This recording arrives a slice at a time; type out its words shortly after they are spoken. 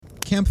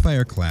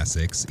Campfire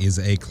Classics is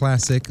a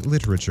classic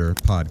literature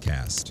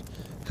podcast.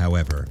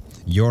 However,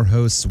 your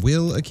hosts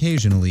will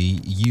occasionally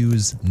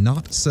use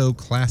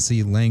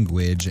not-so-classy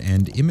language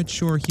and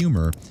immature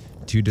humor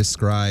to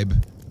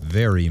describe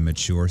very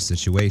mature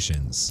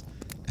situations.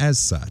 As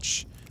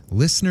such,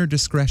 listener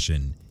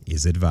discretion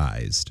is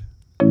advised.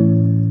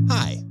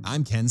 Hi,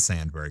 I'm Ken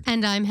Sandberg.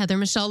 And I'm Heather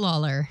Michelle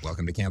Lawler.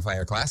 Welcome to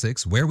Campfire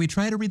Classics, where we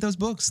try to read those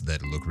books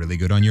that look really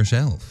good on your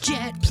shelf.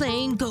 Jet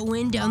plane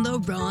going down the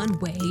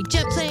runway.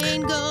 Jet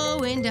plane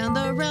going down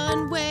the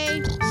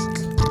runway.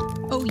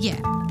 Oh, yeah.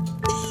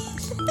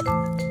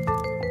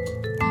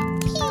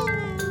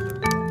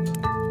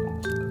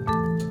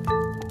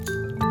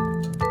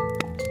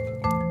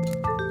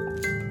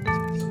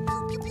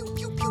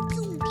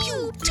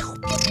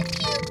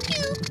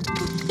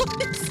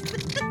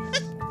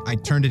 I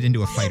turned it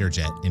into a fighter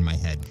jet in my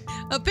head.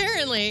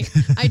 Apparently,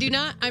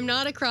 I'm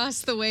not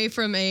across the way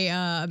from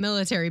a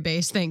military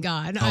base, thank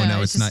God. Oh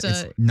no, it's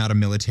not a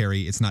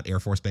military. It's not Air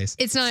Force Base.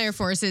 It's not Air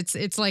Force.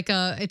 It's like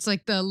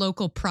the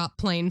local prop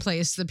plane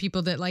place. The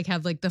people that like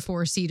have like the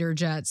 4-seater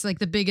jets. Like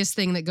the biggest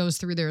thing that goes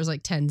through there is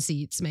like 10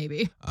 seats,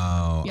 maybe.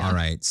 Oh, Yeah. All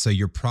right. So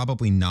you're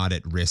probably not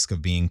at risk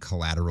of being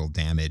collateral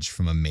damage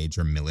from a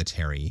major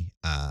military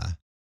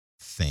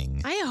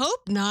thing. I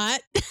hope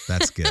not.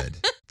 That's good.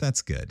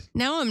 That's good.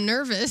 Now I'm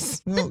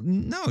nervous. Well,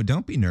 no,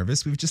 don't be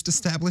nervous. We've just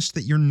established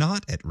that you're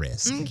not at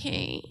risk.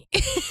 Okay.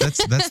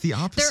 That's the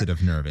opposite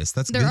of nervous.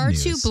 That's There good are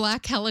news. 2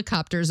 black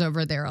helicopters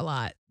over there a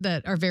lot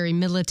that are very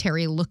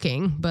military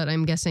looking, but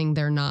I'm guessing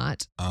they're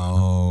not.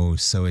 Oh,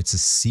 so it's a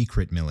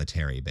secret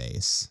military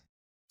base.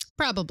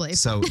 Probably.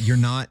 So you're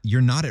not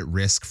at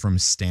risk from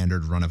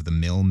standard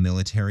run-of-the-mill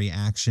military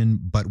action,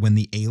 but when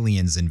the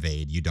aliens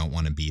invade, you don't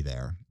want to be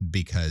there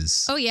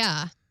because Oh,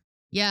 yeah.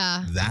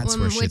 Yeah. that's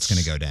where shit's going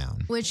to go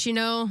down. Which,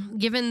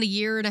 given the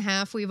year and a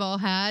half we've all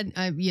had,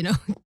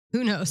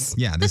 who knows?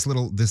 Yeah, this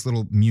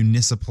little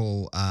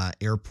municipal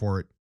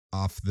airport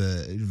off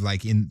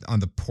on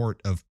the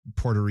port of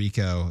Puerto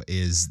Rico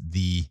is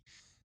the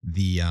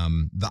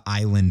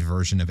island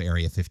version of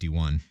Area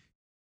 51.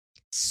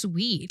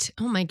 Sweet.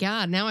 Oh, my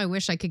God. Now I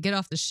wish I could get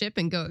off the ship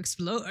and go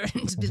explore.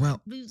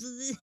 Well,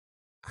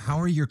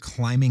 how are your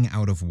climbing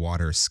out of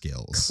water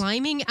skills?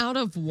 Climbing out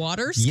of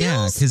water skills?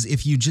 Yeah, because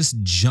if you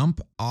just jump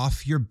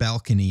off your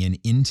balcony and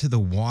into the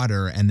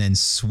water and then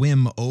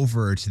swim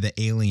over to the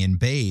alien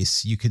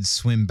base, you could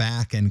swim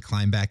back and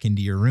climb back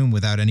into your room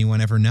without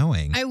anyone ever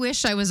knowing. I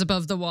wish I was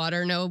above the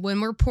water. No,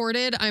 when we're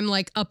ported, I'm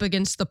like up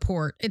against the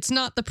port. It's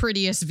not the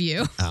prettiest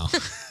view. Oh.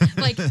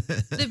 Like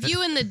the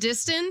view in the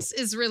distance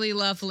is really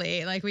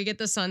lovely. Like we get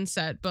the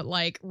sunset, but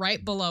like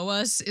right below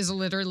us is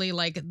literally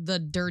like the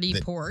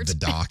dirty port. The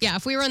dock. Yeah,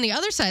 if we were on the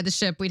other side of the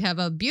ship, we'd have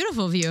a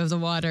beautiful view of the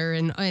water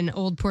in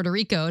old Puerto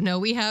Rico. No,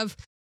 we have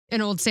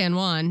an old San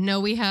Juan. No,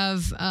 we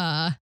have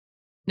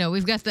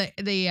we've got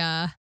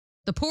the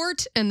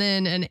port and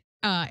then an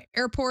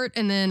airport,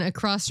 and then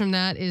across from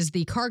that is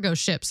the cargo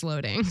ships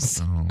loading.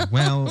 Oh,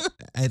 well,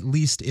 at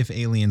least if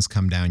aliens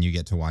come down, you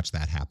get to watch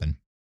that happen.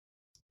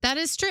 That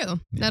is true. Yeah.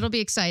 That'll be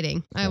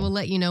exciting. Cool. I will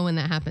let you know when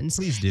that happens.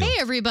 Please do. Hey,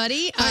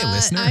 everybody. Hi,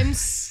 listener.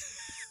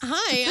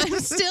 Hi, I'm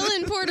still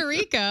in Puerto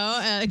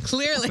Rico.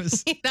 Clearly,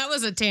 that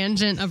was a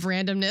tangent of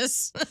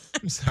randomness.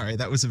 I'm sorry.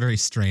 That was a very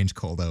strange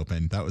cold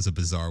open. That was a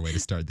bizarre way to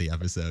start the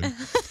episode.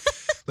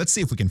 Let's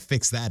see if we can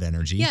fix that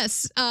energy.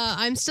 Yes,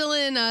 I'm still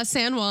in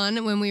San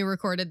Juan when we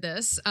recorded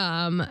this,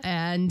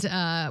 and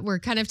we're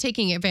kind of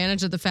taking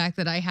advantage of the fact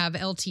that I have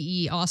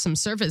LTE awesome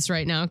service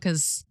right now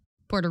because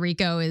Puerto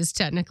Rico is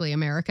technically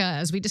America,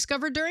 as we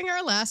discovered during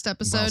our last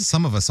episode. Well,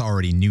 some of us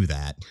already knew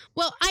that.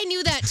 Well, I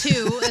knew that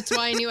too. That's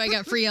why I knew I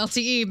got free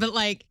LTE, but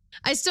like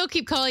I still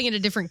keep calling it a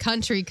different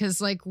country because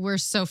like we're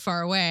so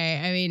far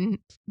away. I mean,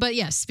 but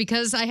yes,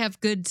 because I have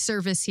good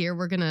service here,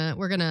 we're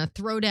gonna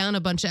throw down a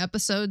bunch of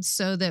episodes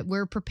so that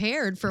we're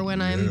prepared for when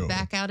I'm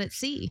back out at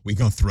sea. We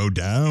gonna throw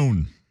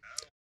down.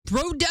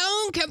 Throw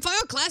down Campfire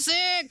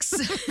Classics.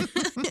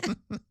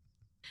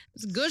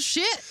 It's good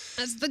shit.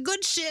 That's the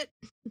good shit.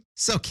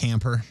 So,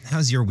 camper,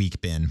 how's your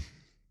week been?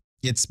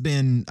 It's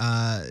been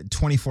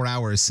 24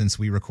 hours since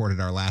we recorded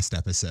our last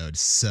episode,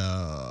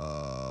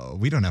 so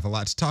we don't have a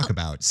lot to talk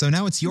about. So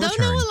now it's your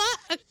turn.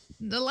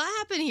 A lot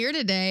happened here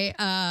today.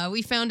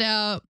 We found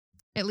out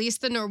at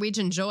least the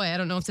Norwegian Joy. I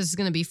don't know if this is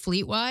going to be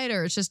fleet-wide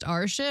or it's just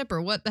our ship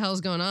or what the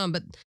hell's going on,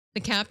 but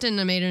the captain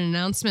made an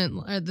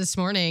announcement this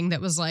morning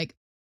that was like,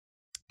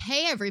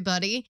 hey,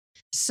 everybody.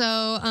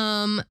 So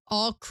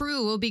all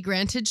crew will be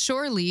granted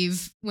shore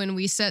leave when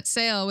we set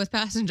sail with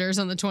passengers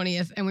on the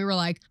 20th. And we were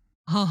like,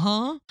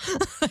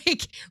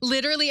 like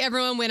literally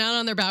everyone went out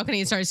on their balcony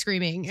and started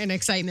screaming in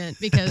excitement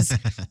because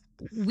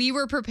we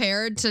were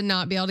prepared to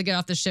not be able to get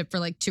off the ship for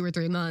like 2 or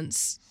 3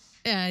 months.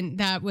 And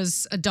that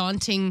was a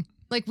daunting,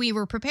 like we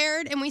were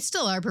prepared and we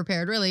still are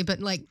prepared really.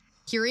 But like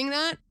hearing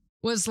that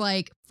was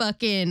like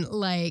fucking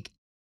like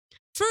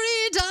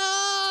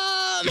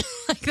freedom.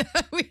 Like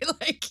that,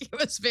 it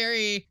was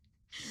very,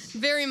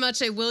 very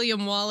much a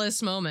William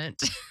Wallace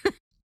moment.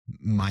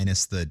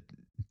 Minus the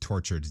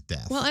tortured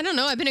death. Well, I don't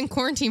know. I've been in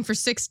quarantine for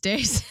 6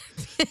 days.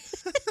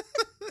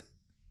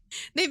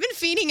 They've been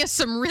feeding us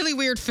some really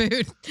weird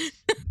food.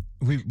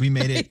 We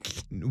made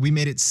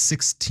it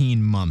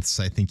 16 months.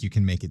 I think you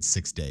can make it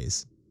 6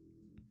 days.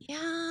 Yeah,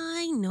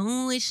 I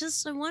know. It's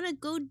just I want to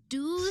go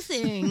do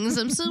things.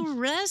 I'm so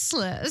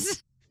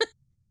restless.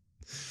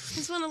 I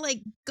just want to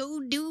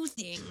go do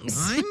things.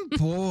 I'm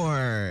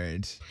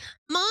bored.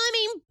 Mom,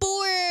 I'm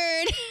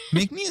bored.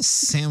 Make me a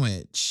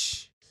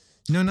sandwich.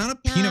 No, not a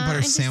peanut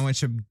butter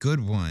sandwich, a good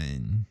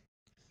one.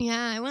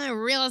 Yeah, I want a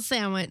real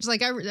sandwich.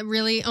 I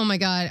really, oh my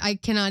God, I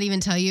cannot even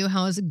tell you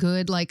how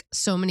good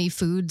so many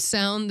foods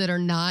sound that are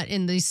not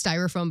in these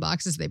styrofoam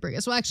boxes they bring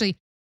us. Well, actually,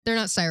 they're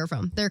not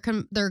styrofoam. They're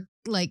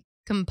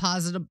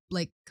compositable,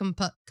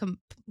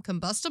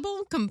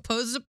 compostable.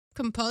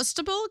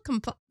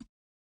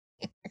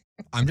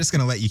 I'm just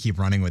gonna let you keep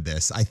running with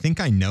this. I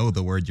think I know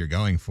the word you're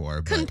going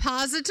for. But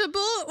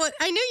compositable. What?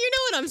 I know you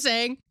know what I'm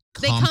saying.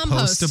 They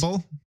compost.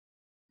 Compostable.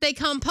 They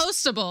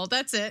compostable.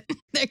 That's it.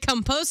 They're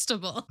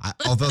compostable.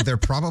 Although they're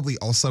probably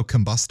also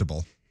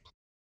combustible.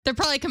 They're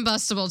probably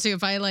combustible too.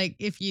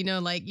 If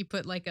you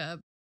put a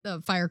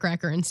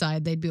firecracker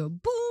inside, they'd go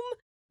boom.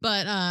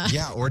 But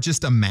yeah, or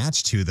just a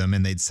match to them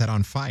and they'd set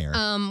on fire.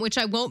 Which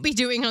I won't be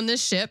doing on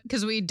this ship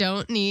because we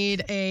don't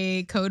need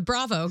a Code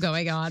Bravo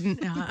going on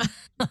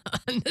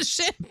on the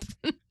ship.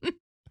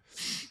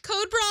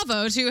 Code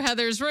Bravo to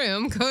Heather's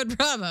room. Code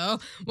Bravo.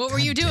 What were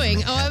you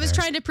doing? I was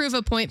trying to prove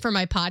a point for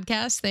my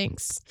podcast.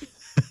 Thanks.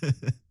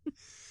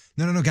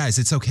 No, guys,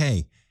 it's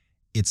okay.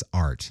 It's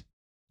art.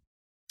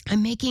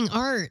 I'm making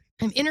art.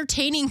 I'm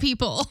entertaining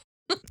people.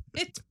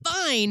 It's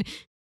fine.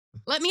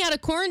 Let me out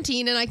of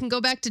quarantine and I can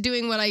go back to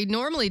doing what I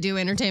normally do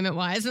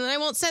entertainment-wise, and then I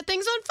won't set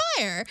things on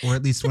fire. Or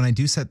at least when I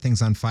do set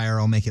things on fire,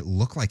 I'll make it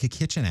look like a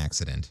kitchen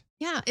accident.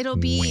 Yeah, it'll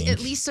be Wink. at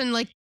least in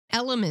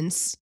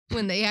Elements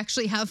when they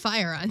actually have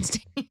fire on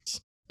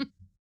stage.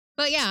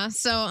 But yeah,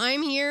 so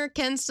I'm here.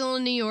 Ken's still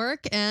in New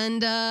York,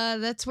 and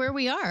that's where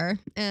we are.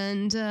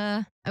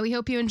 And we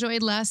hope you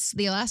enjoyed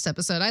the last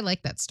episode. I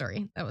like that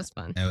story. That was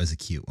fun. That was a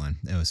cute one.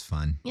 It was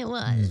fun. It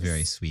was. It was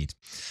very sweet.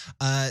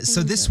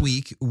 So this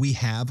week we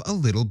have a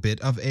little bit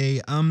of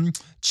a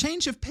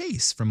change of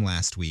pace from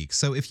last week.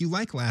 So if you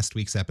like last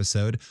week's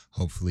episode,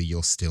 hopefully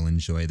you'll still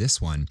enjoy this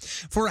one.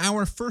 For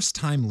our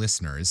first-time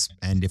listeners,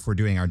 and if we're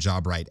doing our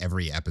job right,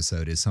 every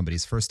episode is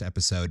somebody's first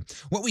episode,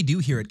 what we do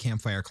here at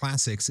Campfire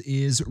Classics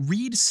is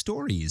read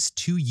stories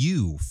to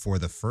you for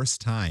the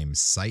first time,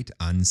 sight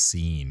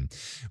unseen,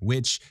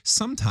 which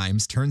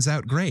sometimes turns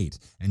out great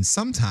and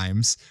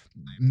sometimes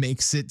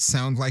makes it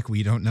sound like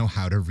we don't know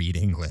how to read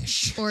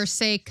English. Or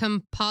say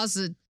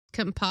composite.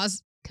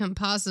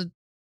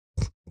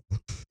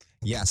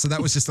 Yeah, so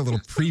that was just a little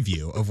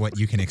preview of what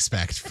you can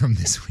expect from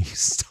this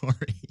week's story.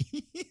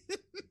 I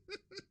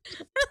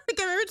don't think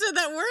I've ever said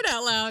that word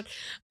out loud.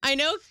 I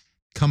know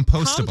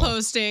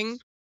Compostable.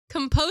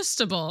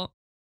 Compostable.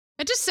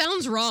 It just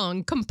sounds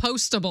wrong.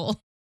 Compostable.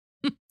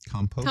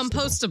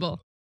 Compostable.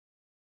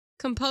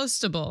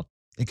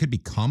 It could be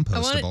compostable. I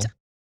want it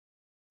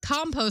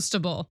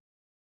compostable.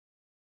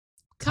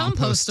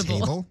 Compost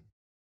table.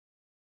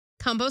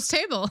 Compost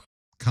table.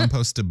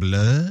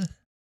 Compostable.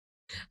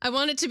 I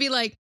want it to be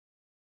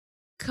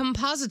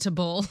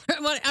compositable.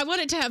 I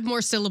want it to have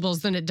more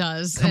syllables than it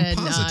does.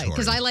 Compository.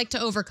 Because I like to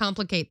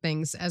overcomplicate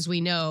things, as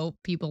we know,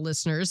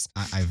 listeners.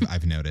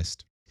 I've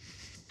noticed.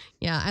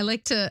 Yeah, I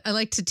like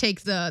to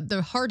take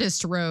the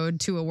hardest road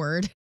to a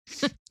word.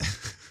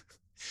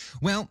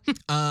 Well,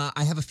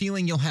 I have a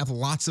feeling you'll have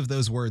lots of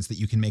those words that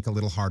you can make a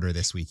little harder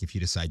this week if you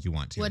decide you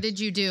want to. What did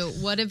you do?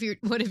 What have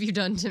you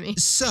done to me?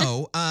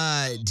 So,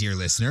 dear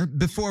listener,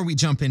 before we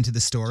jump into the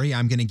story,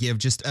 I'm going to give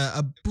just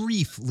a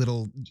brief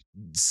little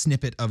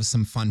snippet of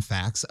some fun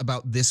facts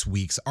about this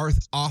week's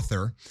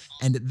author.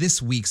 And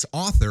this week's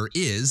author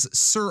is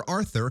Sir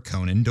Arthur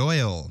Conan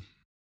Doyle.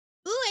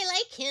 Ooh, I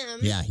like him.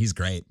 Yeah, he's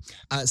great.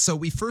 So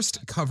we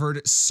first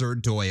covered Sir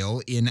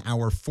Doyle in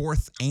our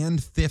 4th and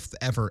 5th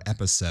ever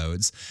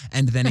episodes,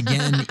 and then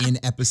again in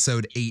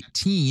episode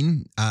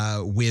 18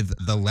 with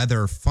The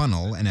Leather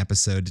Funnel, an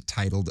episode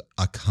titled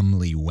A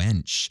Comely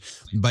Wench.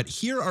 But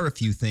here are a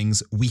few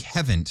things we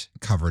haven't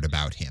covered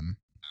about him.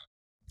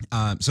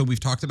 So we've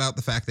talked about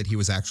the fact that he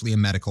was actually a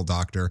medical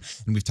doctor,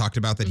 and we've talked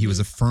about that he was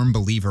a firm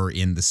believer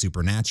in the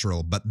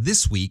supernatural. But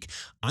this week,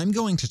 I'm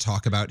going to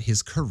talk about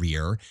his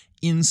career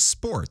in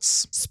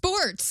sports.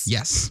 Sports?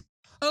 Yes.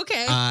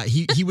 Okay.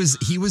 He was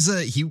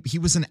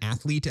an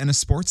athlete and a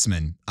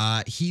sportsman.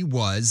 He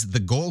was the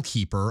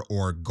goalkeeper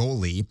or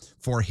goalie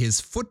for his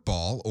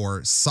football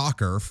or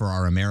soccer for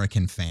our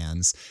American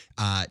fans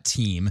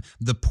team,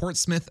 the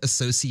Portsmouth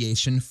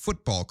Association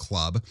Football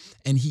Club,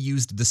 and he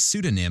used the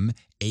pseudonym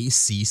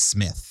A.C.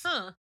 Smith.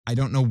 Huh. I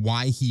don't know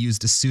why he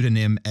used a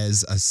pseudonym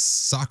as a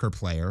soccer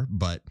player,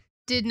 but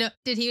did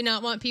he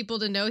not want people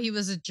to know he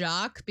was a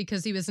jock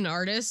because he was an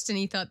artist and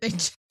he thought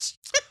they'd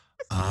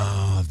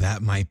Oh,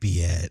 that might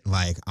be it.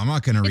 I'm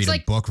not going to read a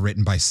book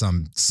written by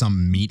some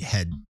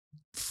meathead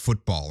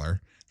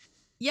footballer.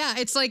 Yeah,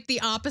 it's like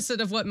the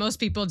opposite of what most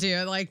people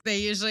do. They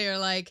usually are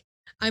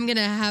I'm going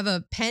to have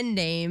a pen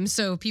name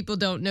so people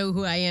don't know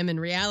who I am in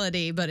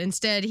reality. But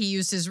instead, he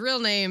used his real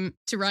name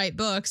to write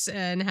books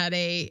and had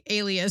a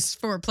alias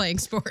for playing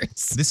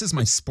sports. This is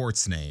my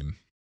sports name.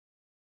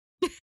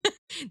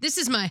 This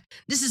is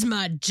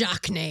my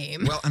jock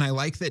name. Well, and I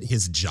like that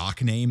his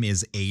jock name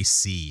is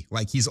AC.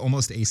 Like he's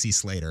almost AC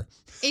Slater.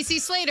 AC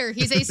Slater.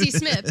 He's AC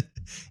Smith.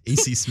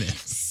 AC Smith.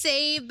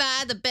 Saved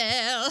by the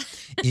bell.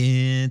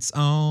 It's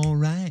all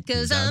right.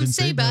 'Cause I'm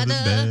saved by the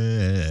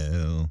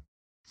bell.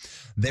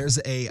 There's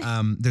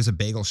a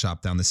bagel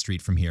shop down the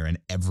street from here, and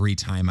every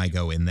time I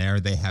go in there,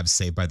 they have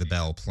Saved by the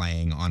Bell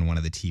playing on one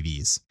of the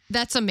TVs.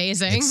 That's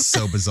amazing. It's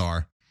so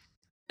bizarre.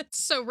 It's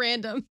so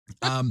random.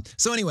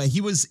 So anyway,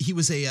 he was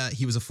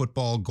a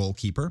football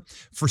goalkeeper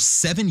for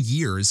 7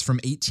 years, from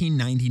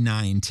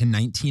 1899 to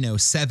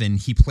 1907.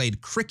 He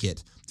played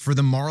cricket for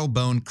the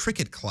Marylebone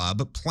Cricket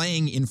Club,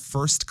 playing in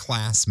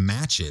first-class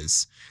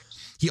matches.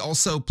 He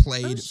also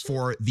played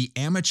for the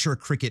amateur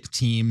cricket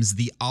teams,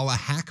 the Alla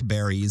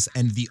Hackberries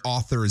and the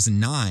Authors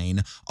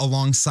 9,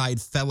 alongside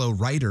fellow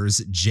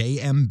writers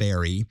J.M.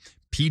 Barrie,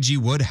 P.G.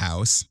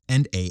 Wodehouse,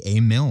 and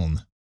A.A.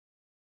 Milne.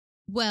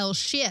 Well,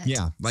 shit.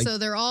 Yeah. So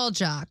they're all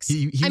jocks.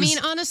 He I was- mean,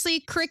 honestly,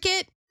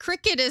 cricket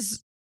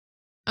is,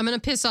 I'm going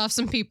to piss off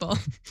some people.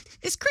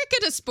 Is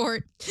cricket a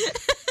sport?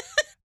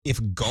 If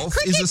golf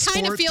Cricket is a sport,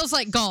 kind of feels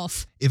like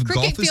golf. if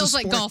cricket golf is feels a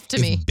like sport, golf to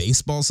if me.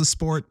 baseball's a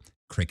sport,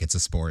 cricket's a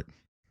sport.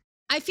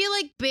 I feel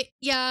like,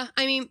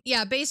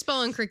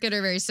 baseball and cricket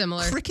are very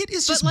similar. Cricket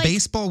is But, just like-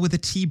 baseball with a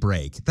tea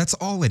break. That's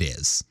all it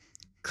is.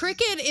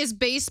 Cricket is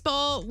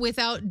baseball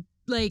without,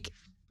 like,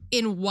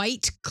 in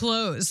white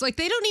clothes. Like,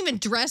 they don't even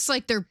dress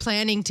like they're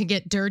planning to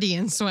get dirty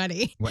and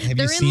sweaty. What, have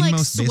They're you in, seen like,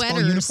 most baseball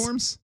sweaters.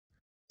 uniforms?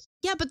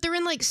 Yeah, but they're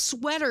in, like,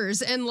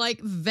 sweaters and,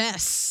 like,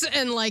 vests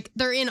and, like,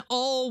 they're in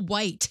all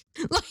white.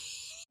 Like,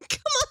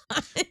 come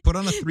on. Put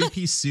on a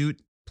three-piece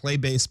suit, play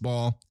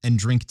baseball, and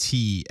drink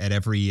tea at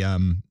every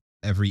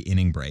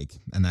inning break.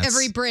 And that's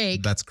Every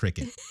break. That's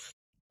cricket.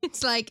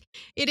 It's like,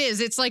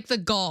 it's like the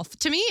golf.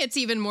 To me, it's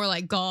even more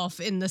like golf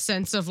in the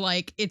sense of,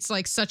 like, it's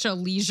like such a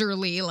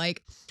leisurely,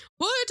 like,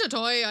 what a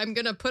toy, I'm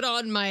going to put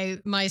on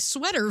my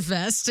sweater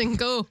vest and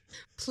go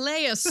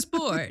play a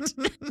sport.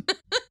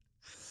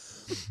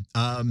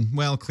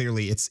 Well,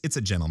 clearly it's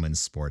a gentleman's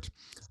sport.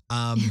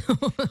 Yeah,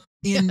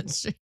 In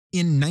it's true.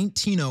 In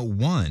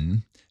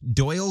 1901,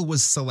 Doyle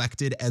was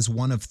selected as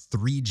one of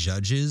 3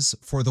 judges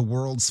for the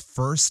world's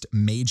first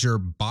major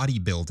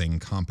bodybuilding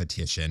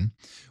competition,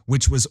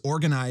 which was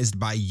organized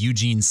by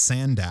Eugene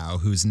Sandow,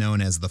 who's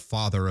known as the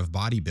father of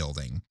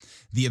bodybuilding.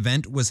 The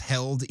event was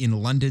held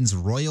in London's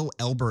Royal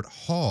Albert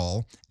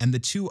Hall, and the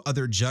 2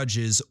 other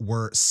judges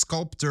were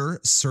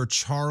sculptor Sir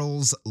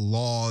Charles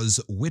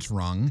Laws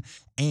Whitrung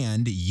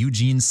and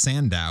Eugene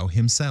Sandow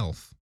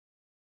himself.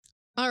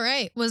 All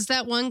right. Was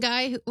that one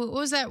guy? What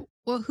was that?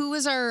 Well, who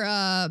was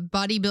our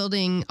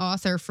bodybuilding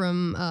author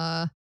from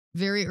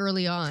very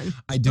early on?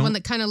 I The don't. one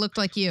that kind of looked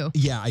like you.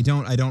 Yeah, I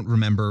don't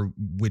remember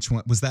which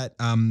one was that.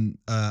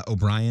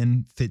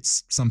 O'Brien,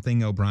 Fitz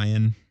something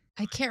O'Brien.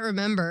 I can't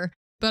remember,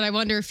 but I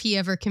wonder if he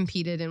ever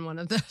competed in one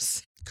of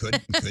those.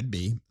 Could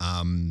be.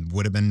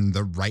 Would have been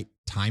the right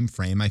time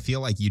frame. I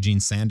feel like Eugene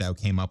Sandow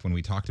came up when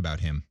we talked about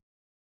him.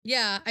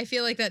 Yeah, I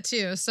feel like that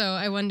too. So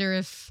I wonder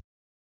if,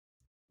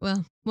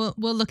 well, we'll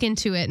look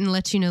into it and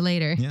let you know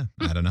later. Yeah,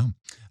 I don't know.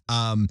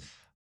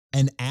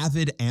 An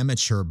avid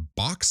amateur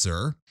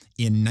boxer,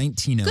 in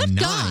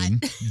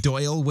 1909,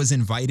 Doyle was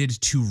invited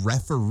to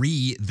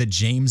referee the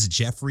James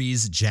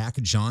Jeffries Jack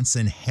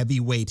Johnson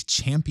heavyweight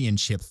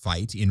championship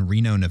fight in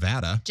Reno,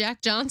 Nevada.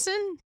 Jack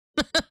Johnson?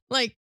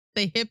 Like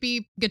the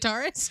hippie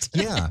guitarist?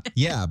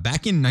 Yeah.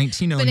 Back in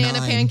 1909.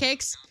 Banana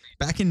pancakes?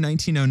 Back in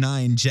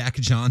 1909, Jack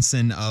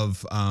Johnson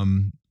of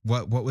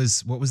what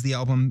was the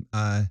album?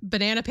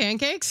 Banana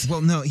pancakes?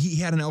 Well, no, he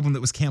had an album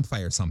that was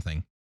Campfire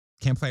something.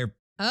 Campfire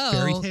Oh,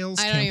 Fairy Tales?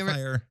 I don't even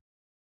Campfire.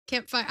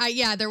 Campfire.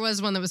 Yeah, there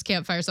was one that was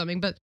Campfire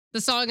something, but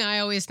the song I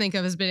always think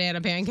of is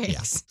Banana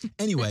Pancakes.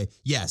 Anyway,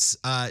 yes.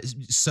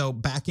 So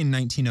back in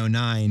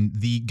 1909,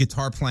 the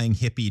guitar playing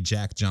hippie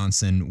Jack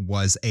Johnson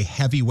was a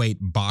heavyweight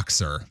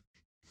boxer.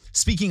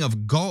 Speaking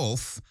of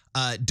golf,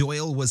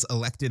 Doyle was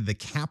elected the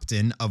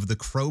captain of the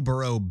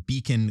Crowborough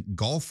Beacon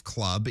Golf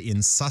Club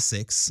in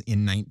Sussex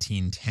in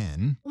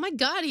 1910. Oh my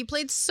God, he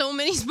played so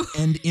many sports.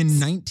 And in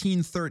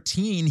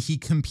 1913, he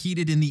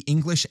competed in the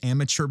English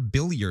Amateur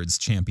Billiards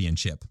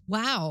Championship.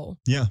 Wow.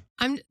 Yeah.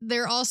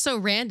 They're all so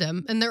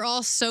random and they're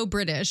all so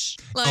British.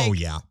 Like, Oh,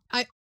 yeah.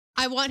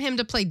 I want him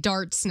to play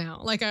darts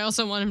now. Like, I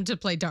also want him to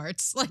play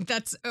darts. Like,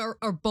 that's,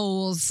 or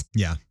bowls.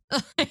 Yeah.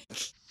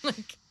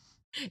 like,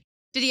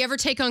 did he ever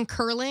take on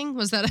curling?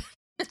 Was that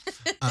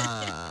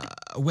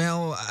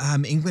Well,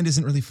 England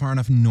isn't really far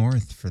enough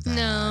north for that.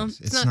 No,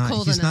 it's not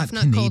cold he's enough,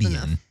 not not cold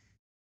Canadian.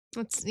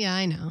 enough. Yeah,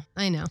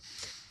 I know.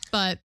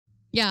 But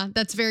yeah,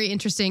 that's very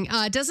interesting.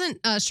 Doesn't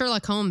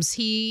Sherlock Holmes,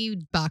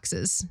 he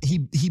boxes. He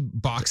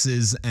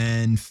boxes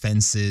and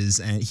fences,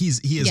 and he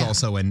is Yeah.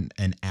 also an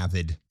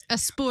avid A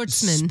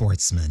sportsman.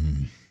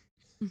 sportsman.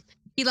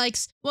 He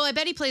likes. Well, I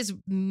bet he plays.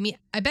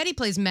 I bet he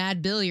plays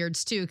mad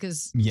billiards too,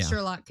 because Yeah.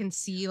 Sherlock can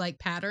see like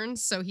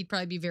patterns. So he'd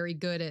probably be very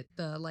good at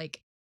the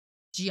like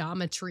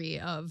geometry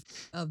of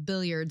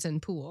billiards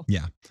and pool.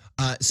 Yeah.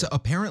 So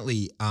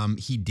apparently,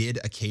 he did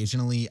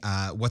occasionally.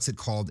 What's it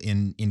called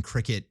in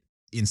cricket?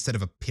 Instead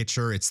of a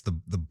pitcher, it's the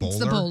bowler. It's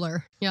the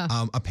bowler.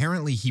 Yeah.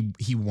 Apparently,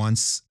 he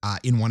once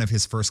in one of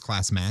his first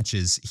class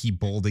matches, he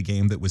bowled a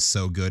game that was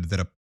so good that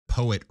a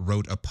poet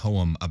wrote a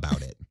poem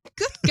about it.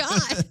 Good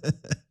God.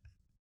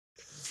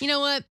 You know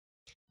what?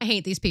 I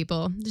hate these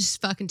people. They're just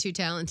fucking too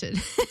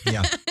talented.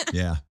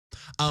 Yeah.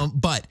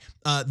 But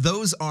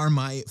those are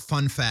my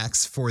fun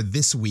facts for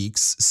this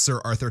week's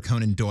Sir Arthur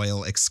Conan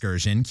Doyle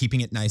excursion,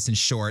 keeping it nice and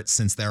short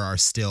since there are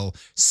still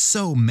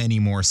so many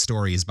more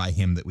stories by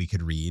him that we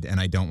could read, and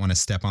I don't want to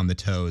step on the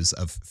toes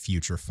of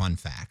future fun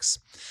facts.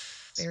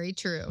 Very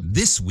true.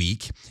 This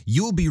week,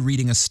 you'll be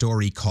reading a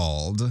story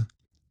called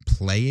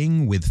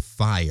Playing with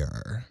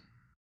Fire.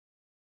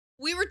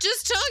 We were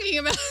just talking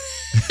about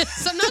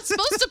this. I'm not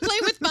supposed to play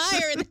with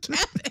fire in the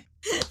cabin.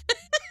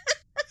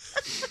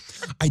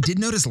 I did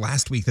notice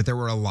last week that there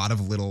were a lot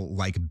of little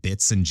like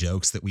bits and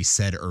jokes that we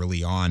said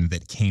early on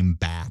that came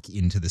back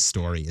into the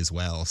story as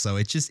well. So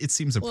it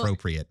seems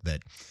appropriate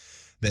that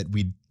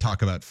we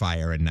talk about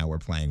fire and now we're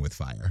playing with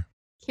fire.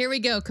 Here we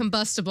go.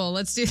 Combustible.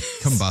 Let's do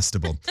this.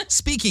 Combustible.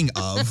 Speaking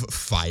of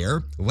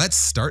fire, let's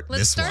start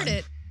this one. Let's start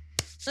it.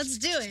 Let's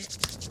do it.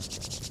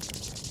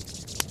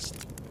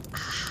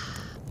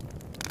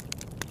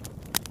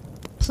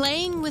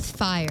 Playing with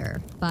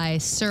Fire by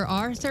Sir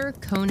Arthur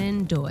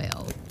Conan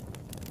Doyle.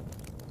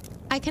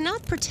 I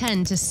cannot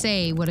pretend to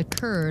say what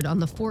occurred on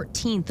the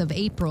 14th of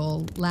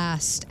April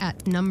last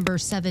at number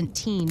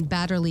 17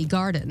 Batterley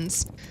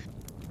Gardens.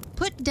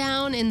 Put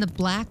down in the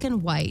black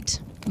and white,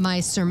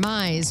 my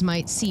surmise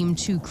might seem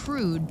too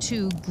crude,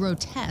 too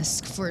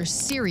grotesque for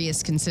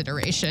serious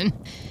consideration.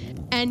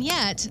 And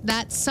yet,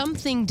 that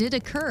something did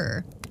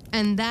occur,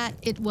 and that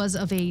it was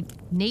of a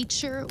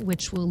nature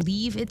which will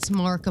leave its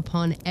mark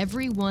upon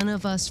every one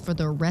of us for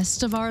the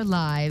rest of our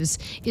lives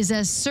is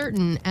as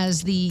certain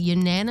as the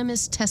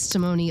unanimous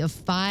testimony of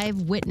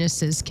 5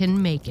 witnesses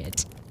can make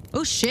it.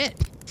 Oh, shit.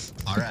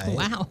 All right.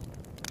 Wow.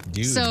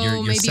 Dude, So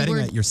you're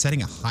maybe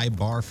setting a high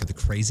bar for the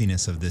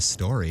craziness of this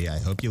story. I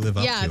hope you live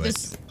up to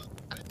it.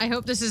 I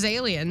hope this is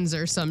aliens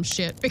or some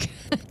shit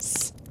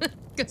because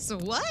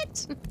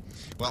what?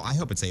 Well, I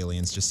hope it's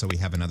aliens just so we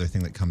have another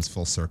thing that comes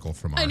full circle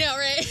from our I know,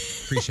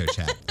 right? pre-show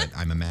chat, but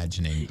I'm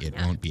imagining it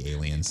won't be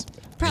aliens.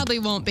 Probably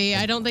won't be.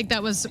 I don't think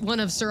that was one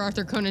of Sir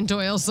Arthur Conan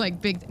Doyle's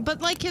like big,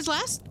 but like his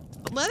last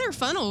leather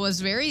funnel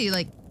was very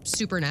like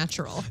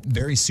supernatural.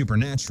 Very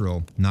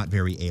supernatural, not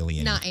very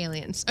alien. Not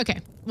aliens. Okay.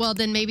 Well,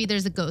 then maybe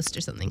there's a ghost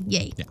or something.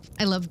 Yay. Yeah.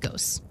 I love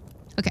ghosts.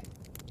 Okay.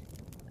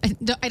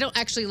 I don't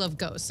actually love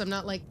ghosts. I'm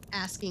not like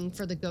asking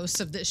for the ghosts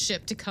of this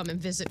ship to come and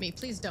visit me.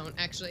 Please don't,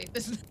 actually.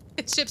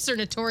 Ships are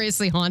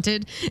notoriously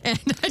haunted, and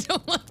I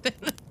don't want them.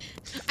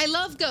 I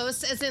love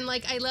ghosts, as in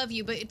like I love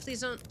you, but please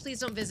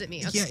don't visit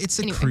me. Okay. Yeah, it's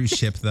a cruise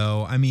ship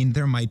though. I mean,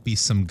 there might be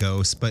some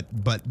ghosts, but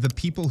the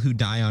people who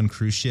die on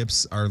cruise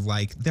ships are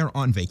like they're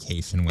on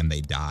vacation when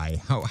they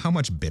die. How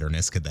much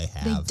bitterness could they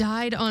have? They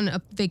died on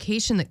a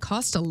vacation that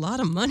cost a lot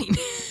of money.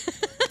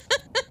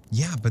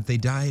 Yeah, but they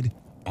died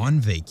on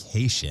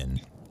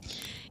vacation.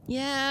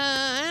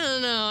 Yeah, I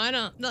don't know. I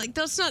don't like.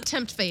 Let's not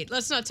tempt fate.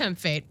 Let's not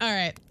tempt fate. All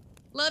right,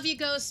 love you,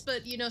 ghosts,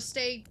 but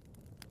stay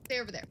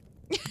over there.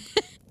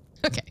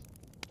 Okay.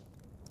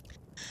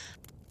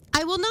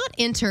 I will not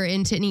enter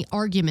into any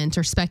argument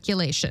or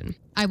speculation.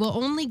 I will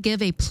only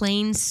give a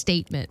plain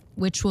statement,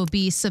 which will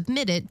be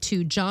submitted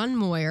to John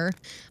Moyer,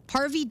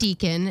 Harvey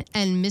Deacon,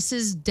 and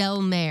Mrs.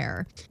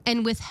 Delmare,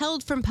 and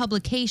withheld from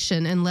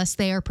publication unless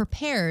they are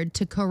prepared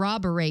to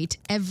corroborate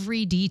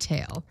every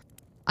detail.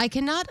 I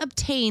cannot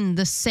obtain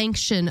the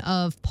sanction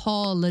of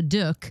Paul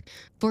Leduc,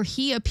 for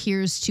he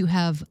appears to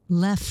have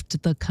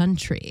left the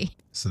country.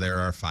 So there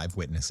are 5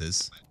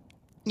 witnesses.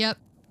 Yep.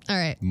 All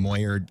right.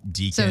 Moyer,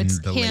 Deacon, it's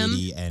the him,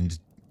 lady, and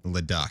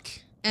Leduc.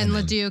 And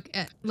then-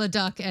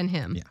 Leduc and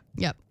him. Yeah.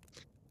 Yep.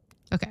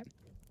 Okay.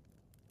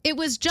 It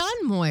was John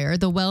Moyer,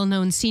 the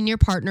well-known senior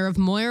partner of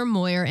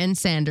Moyer and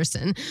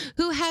Sanderson,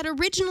 who had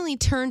originally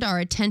turned our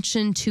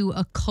attention to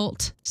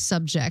occult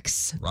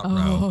subjects.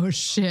 Ruh-roh. Oh,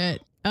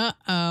 shit.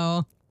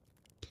 Uh-oh.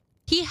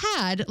 He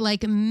had,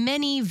 like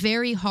many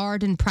very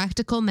hard and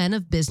practical men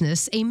of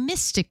business, a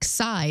mystic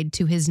side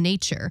to his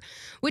nature,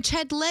 which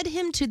had led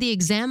him to the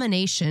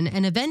examination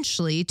and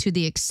eventually to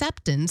the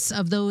acceptance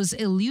of those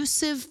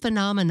elusive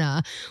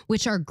phenomena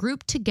which are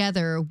grouped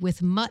together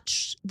with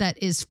much that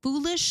is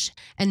foolish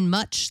and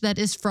much that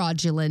is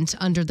fraudulent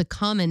under the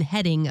common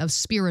heading of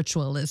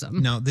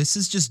spiritualism. No, this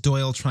is just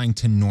Doyle trying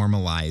to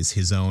normalize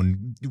his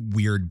own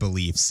weird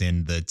beliefs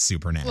in the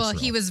supernatural. Well,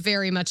 he was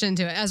very much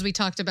into it, as we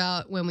talked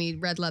about when we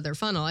read Leather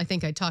Funnel. I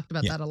think I talked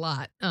about that a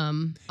lot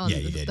on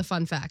the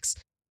fun facts.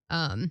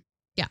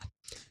 Yeah.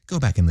 Go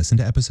back and listen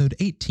to episode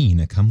 18,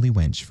 A Comely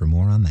Wench, for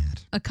more on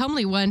that. A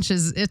Comely Wench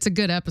it's a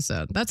good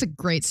episode. That's a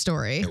great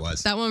story. It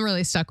was. That one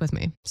really stuck with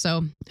me.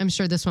 So I'm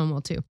sure this one will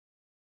too.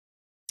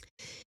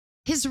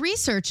 His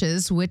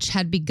researches, which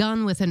had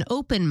begun with an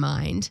open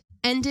mind,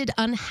 ended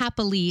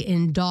unhappily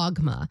in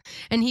dogma,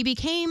 and he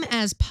became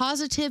as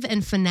positive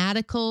and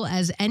fanatical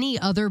as any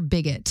other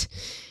bigot.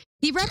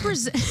 He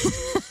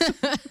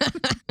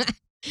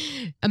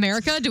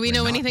America, do we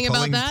know anything about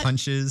pulling that?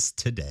 Punches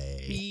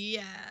today.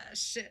 Yeah,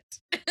 shit.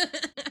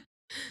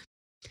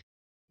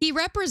 He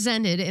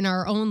represented in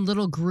our own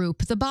little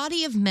group the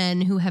body of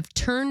men who have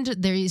turned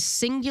these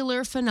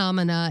singular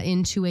phenomena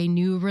into a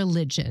new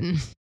religion.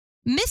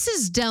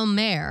 Mrs.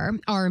 Delmare,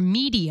 our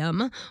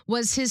medium,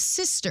 was his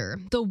sister,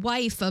 the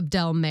wife of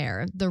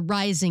Delmare, the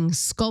rising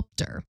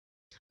sculptor.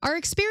 Our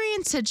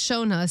experience had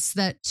shown us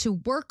that to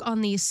work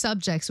on these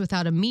subjects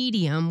without a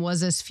medium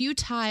was as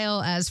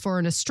futile as for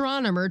an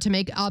astronomer to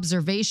make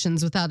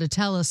observations without a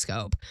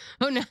telescope.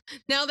 Oh,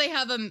 now they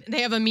have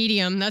a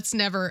medium. That's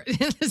never.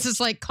 This is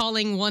like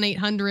calling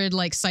 1-800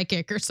 like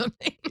psychic or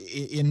something.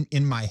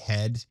 In my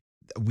head,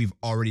 we've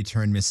already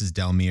turned Mrs.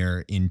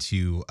 Delmere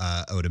into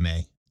Oda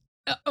Mae.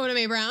 Oda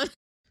Mae Brown.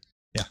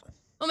 Yeah.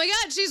 Oh my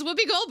God, she's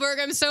Whoopi Goldberg.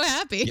 I'm so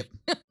happy.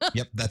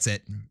 Yep, that's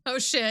it. Oh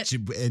shit.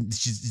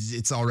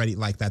 It's already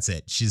like, that's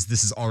it.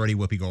 This is already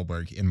Whoopi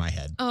Goldberg in my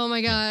head. Oh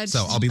my God. Yeah.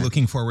 So I'll be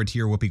looking forward to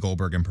your Whoopi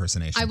Goldberg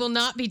impersonation. I will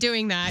not be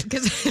doing that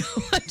because I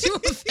don't want to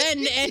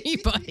offend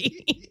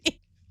anybody.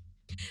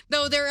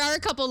 Though there are a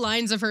couple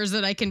lines of hers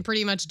that I can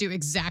pretty much do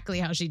exactly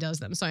how she does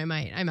them. So I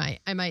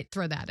might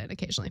throw that in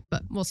occasionally,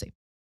 but we'll see.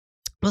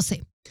 We'll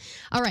see.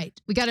 All right.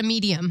 We got a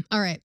medium.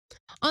 All right.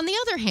 On the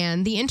other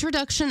hand, the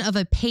introduction of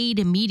a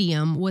paid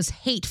medium was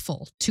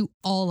hateful to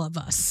all of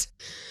us.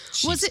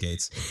 Was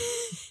it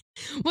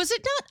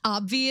not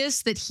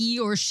obvious that he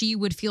or she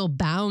would feel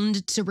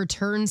bound to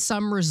return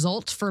some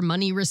result for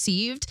money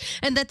received,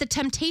 and that the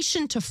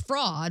temptation to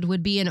fraud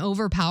would be an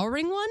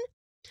overpowering one?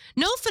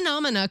 No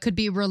phenomena could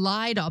be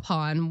relied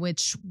upon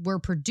which were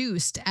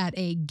produced at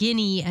a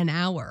guinea an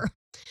hour.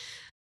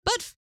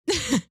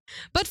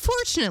 But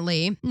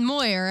fortunately,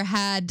 Moyer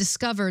had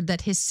discovered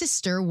that his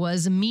sister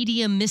was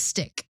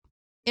mediumistic.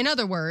 In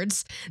other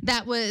words,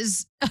 that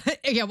was,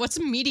 what's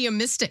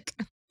mediumistic?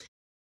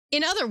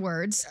 In other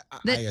words,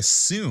 I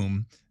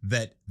assume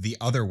that the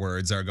other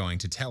words are going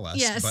to tell us,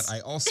 yes. But I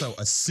also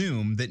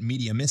assume that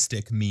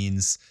mediumistic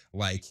means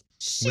like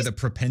with a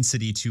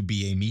propensity to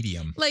be a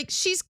medium. Like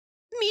she's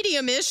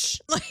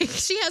medium-ish. Like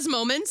she has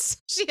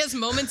moments. She has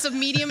moments of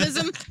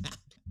mediumism.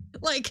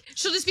 Like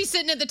she'll just be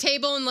sitting at the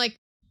table and like,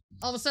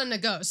 all of a sudden a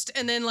ghost,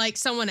 and then like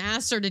someone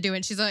asks her to do it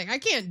and she's like, I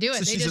can't do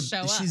it. So they just show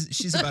up.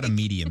 She's about a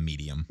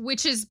medium.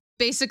 Which is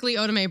basically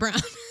Oda Mae Brown.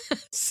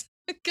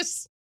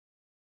 Because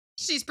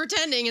she's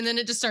pretending and then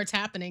it just starts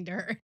happening to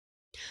her.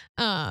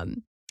 All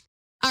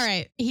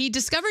right. He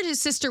discovered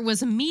his sister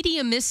was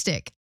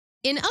mediumistic.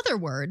 In other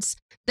words,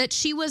 that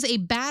she was a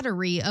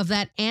battery of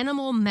that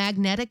animal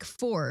magnetic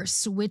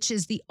force, which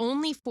is the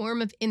only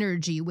form of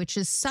energy which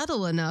is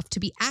subtle enough to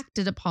be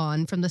acted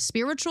upon from the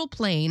spiritual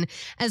plane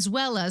as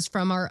well as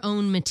from our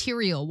own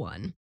material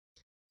one.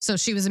 So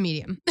she was a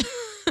medium.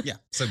 Yeah,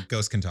 so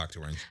ghosts can talk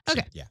to her.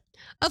 Okay. Yeah.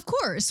 Of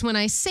course, when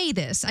I say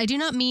this, I do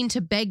not mean to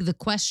beg the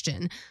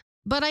question,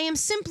 but I am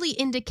simply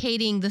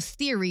indicating the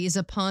theories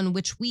upon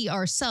which we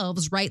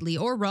ourselves, rightly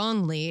or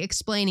wrongly,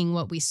 explaining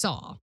what we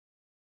saw.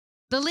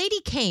 The lady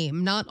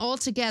came, not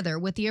altogether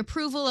with the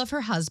approval of her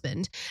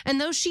husband,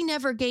 and though she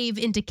never gave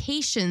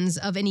indications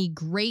of any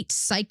great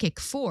psychic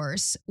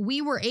force,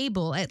 we were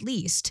able, at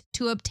least,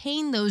 to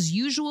obtain those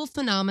usual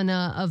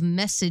phenomena of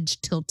message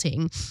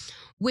tilting,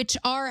 which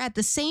are at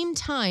the same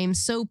time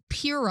so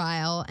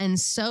puerile and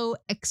so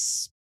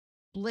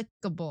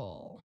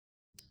explicable.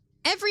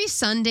 Every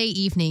Sunday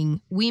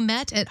evening, we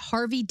met at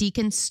Harvey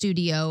Deacon's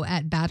studio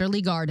at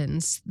Batterley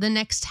Gardens, the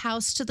next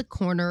house to the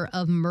corner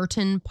of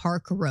Merton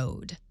Park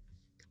Road.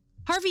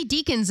 Harvey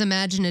Deacon's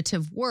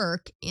imaginative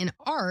work in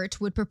art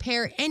would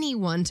prepare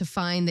anyone to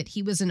find that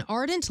he was an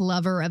ardent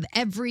lover of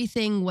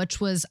everything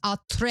which was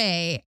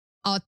auteur,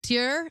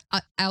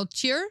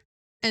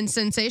 and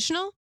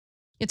sensational.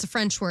 It's a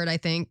French word, I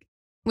think,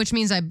 which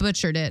means I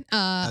butchered it.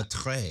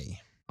 Auteur.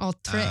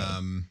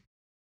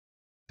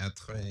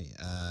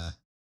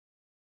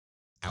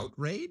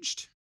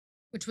 Outraged?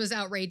 Which was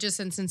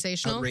outrageous and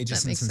sensational.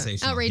 Outrageous and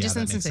sensational. Outrageous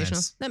and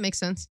sensational. That makes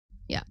sense.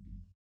 Yeah.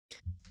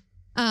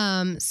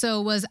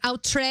 So was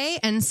outre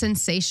and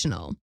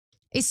sensational.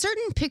 A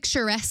certain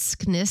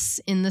picturesqueness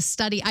in the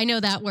study. I know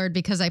that word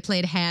because I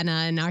played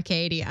Hannah in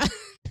Arcadia.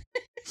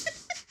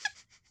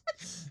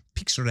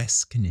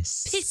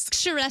 Picturesqueness.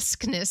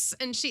 Picturesqueness.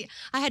 And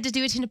I had to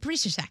do it in a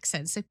British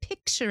accent. So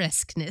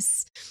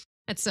picturesqueness.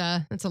 That's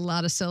a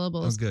lot of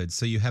syllables. Oh, good.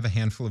 So you have a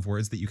handful of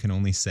words that you can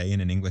only say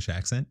in an English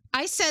accent?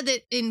 I said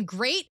it in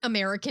great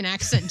American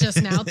accent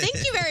just now. Thank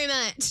you very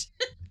much.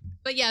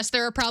 But yes,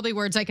 there are probably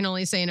words I can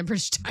only say in a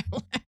British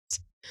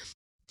dialect.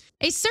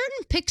 A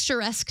certain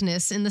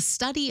picturesqueness in the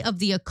study of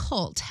the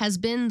occult has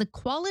been the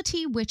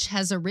quality which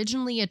has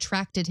originally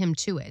attracted him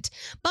to it,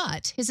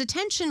 but his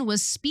attention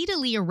was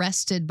speedily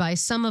arrested by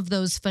some of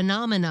those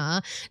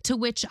phenomena to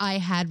which I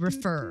had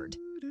referred.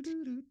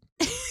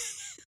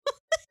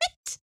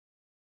 What?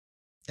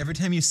 Every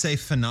time you say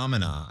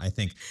phenomena, I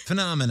think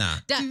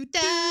phenomena. Da,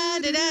 da,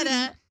 da, da,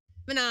 da.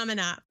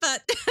 Phenomena.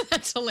 But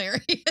that's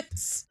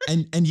hilarious.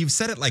 And you've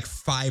said it like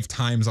 5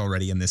 times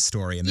already in this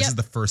story, and this is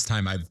the first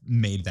time I've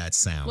made that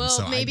sound. Well,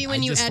 so maybe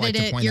when you edit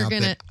it, you're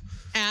going to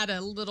add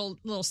a little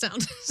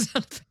sound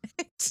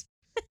effect.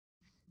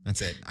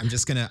 That's it.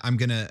 I'm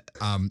gonna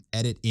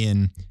edit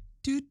in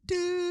do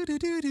do do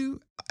do do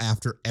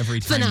after every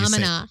time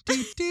Phenomena. you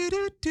say do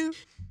do do do.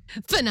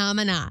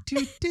 Phenomena.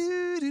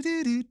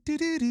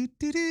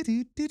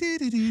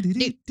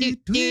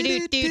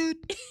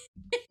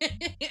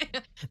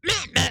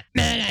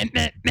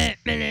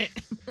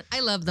 I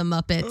love the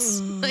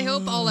Muppets. I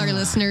hope all our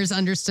listeners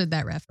understood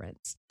that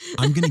reference.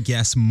 I'm going to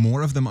guess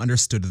more of them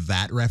understood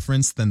that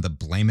reference than the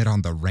Blame It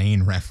on the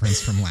Rain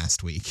reference from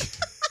last week.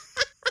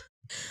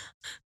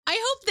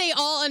 I hope they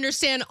all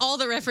understand all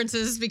the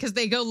references because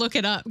they go look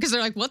it up because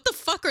they're like, what the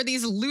fuck are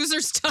these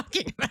losers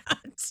talking about?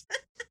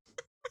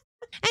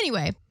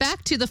 Anyway,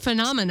 back to the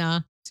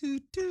phenomena.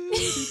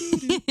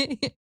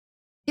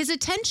 His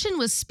attention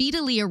was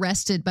speedily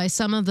arrested by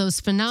some of those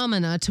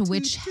phenomena to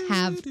which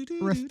have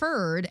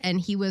referred, and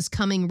he was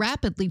coming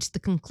rapidly to the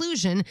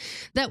conclusion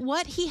that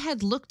what he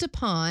had looked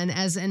upon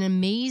as an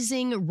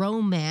amazing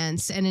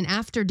romance and an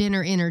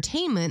after-dinner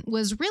entertainment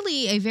was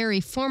really a very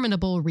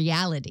formidable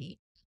reality.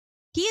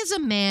 He is a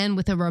man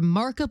with a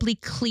remarkably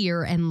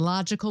clear and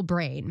logical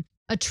brain,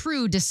 a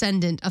true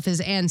descendant of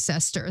his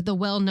ancestor, the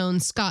well-known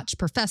Scotch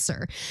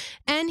professor,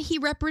 and he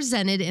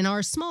represented in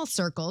our small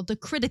circle the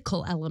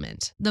critical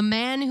element, the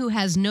man who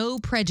has no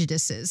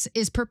prejudices,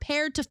 is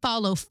prepared to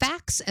follow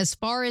facts as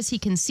far as he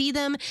can see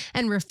them,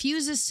 and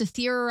refuses to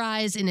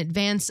theorize in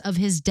advance of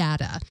his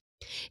data.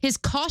 His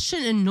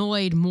caution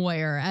annoyed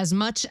Moyer as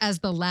much as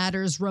the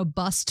latter's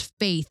robust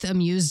faith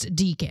amused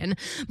Deacon,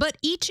 but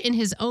each in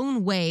his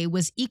own way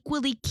was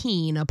equally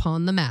keen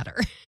upon the matter.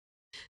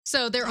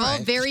 So they're all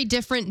very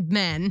different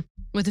men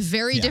with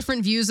very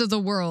different views of the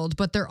world,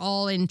 but they're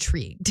all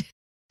intrigued.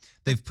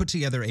 They've put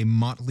together a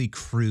motley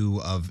crew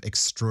of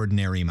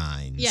extraordinary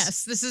minds.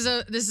 Yes, this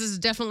is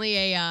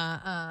definitely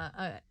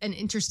an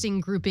interesting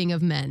grouping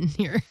of men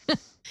here.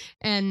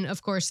 And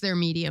of course, their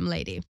medium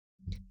lady.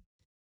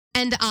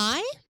 And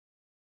I?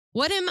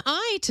 What am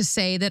I to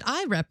say that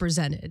I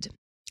represented?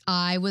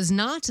 I was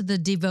not the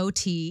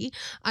devotee.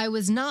 I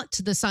was not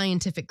the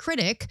scientific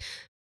critic.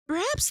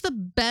 Perhaps the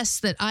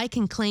best that I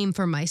can claim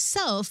for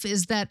myself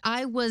is that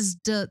I was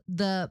the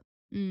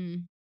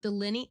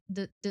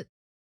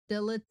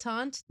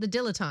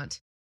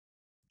dilettante.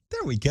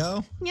 There we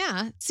go.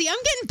 Yeah. See,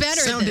 I'm getting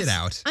better Sound at this. it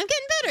out. I'm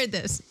getting better at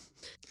this.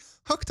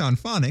 Hooked on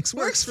Phonics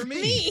works for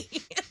me.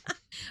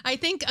 I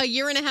think a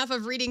year and a half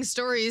of reading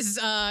stories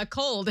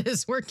cold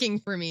is working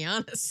for me,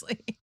 honestly.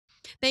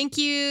 Thank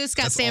you,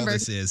 Scott That's Sandberg. all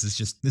this is. It's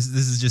just this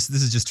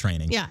is just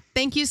training. Yeah.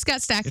 Thank you,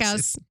 Scott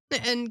Stackhouse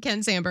and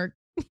Ken Sandberg.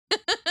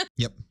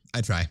 Yep,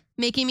 I try.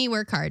 Making me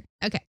work hard.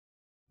 Okay.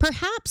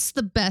 Perhaps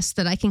the best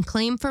that I can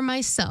claim for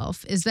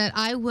myself is that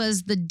I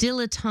was the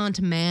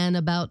dilettante man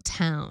about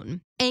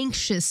town,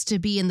 anxious to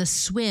be in the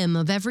swim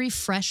of every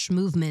fresh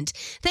movement,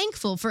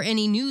 thankful for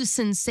any new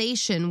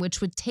sensation which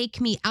would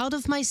take me out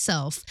of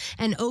myself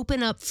and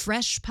open up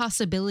fresh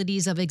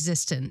possibilities of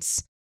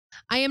existence.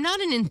 I am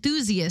not an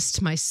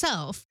enthusiast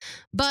myself,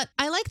 but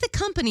I like the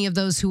company of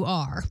those who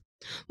are.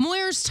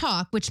 Moyer's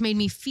talk, which made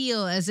me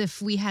feel as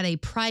if we had a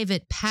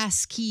private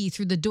pass key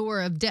through the door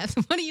of death.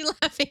 What are you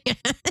laughing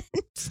at?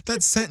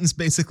 That sentence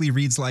basically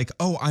reads like,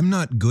 oh, I'm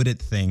not good at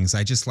things.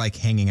 I just like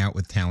hanging out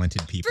with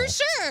talented people. For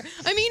sure.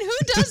 I mean, who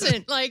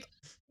doesn't? Like,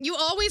 you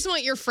always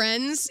want your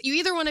friends. You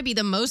either want to be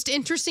the most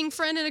interesting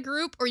friend in a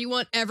group or you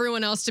want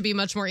everyone else to be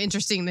much more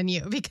interesting than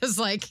you because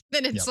like,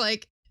 then it's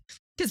like,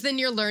 because then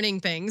you're learning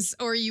things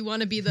or you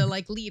want to be the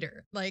like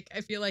leader. Like, I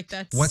feel like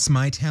that's. What's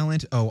my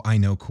talent? Oh, I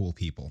know cool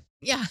people.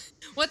 Yeah.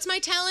 What's my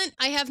talent?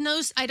 I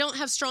don't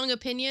have strong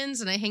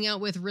opinions and I hang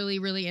out with really,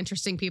 really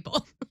interesting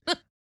people.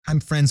 I'm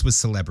friends with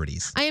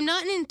celebrities. I am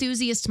not an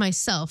enthusiast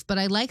myself, but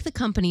I like the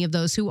company of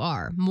those who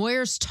are.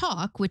 Moyer's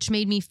talk, which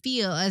made me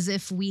feel as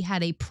if we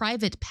had a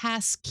private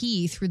pass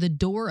key through the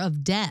door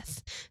of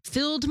death,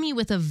 filled me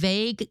with a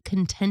vague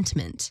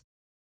contentment.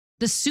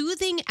 The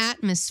soothing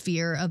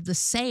atmosphere of the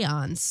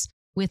seance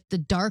with the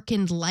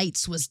darkened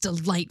lights was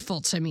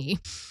delightful to me.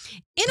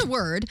 In a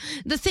word,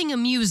 the thing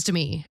amused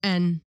me,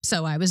 and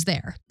so I was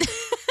there.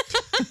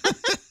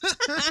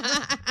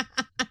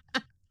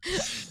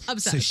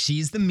 So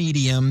she's the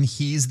medium,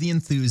 he's the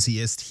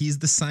enthusiast, he's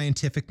the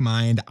scientific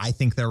mind. I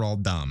think they're all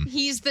dumb.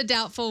 He's the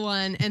doubtful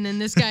one, and then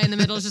this guy in the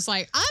middle is just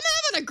like, I'm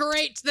having a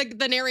great,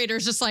 the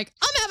narrator's just like,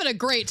 I'm having a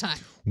great time.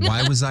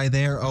 Why was I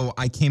there? Oh,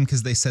 I came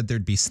because they said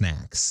there'd be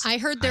snacks. I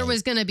heard there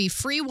was going to be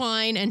free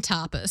wine and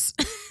tapas.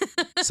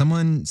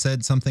 Someone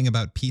said something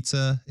about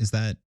pizza. Is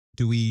that,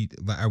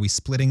 are we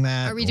splitting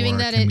that? Are we doing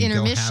that at intermission?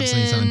 Can we go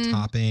halvesies on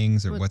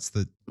toppings or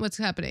what's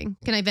happening?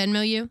 Can I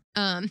Venmo you?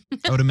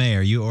 Oda May,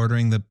 are you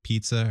ordering the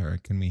pizza or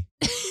can we?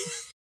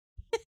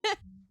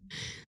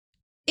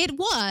 It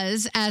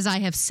was, as I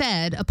have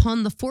said,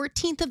 upon the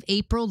 14th of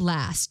April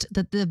last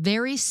that the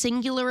very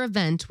singular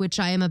event which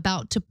I am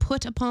about to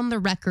put upon the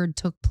record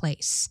took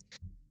place.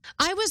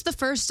 I was the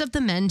first of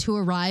the men to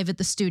arrive at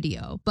the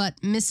studio,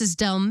 but Mrs.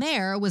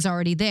 Delmare was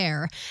already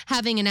there,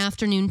 having an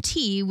afternoon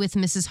tea with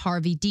Mrs.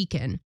 Harvey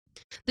Deacon.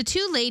 The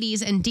two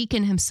ladies and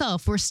Deacon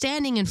himself were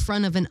standing in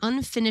front of an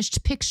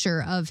unfinished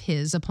picture of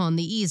his upon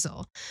the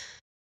easel.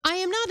 I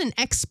am not an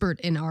expert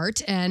in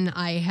art, and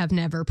I have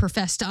never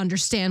professed to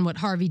understand what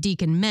Harvey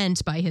Deacon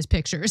meant by his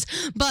pictures,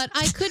 but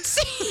I could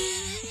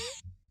see...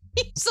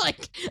 He's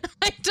like,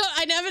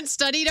 I haven't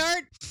studied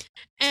art,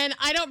 and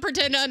I don't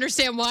pretend to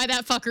understand why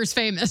that fucker's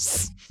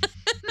famous.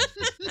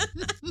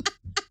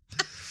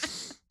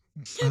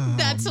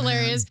 That's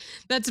hilarious.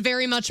 That's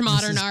very much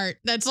modern art.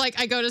 That's like,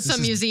 I go to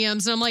some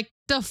museums and I'm like,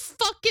 the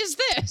fuck is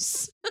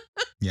this?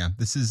 Yeah,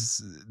 this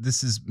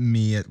is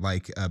me at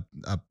like a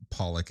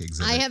Pollock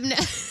exhibit. I have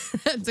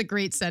that's a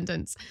great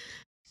sentence.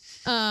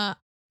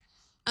 There's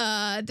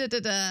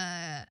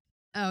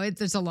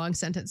a long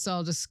sentence, so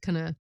I'll just kind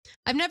of...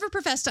 I've never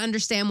professed to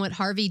understand what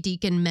Harvey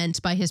Deacon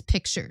meant by his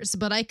pictures,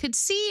 but I could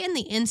see in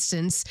the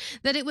instance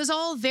that it was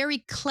all very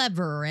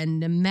clever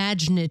and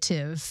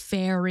imaginative,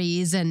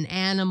 fairies and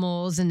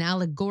animals and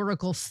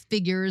allegorical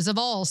figures of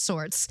all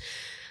sorts.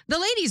 The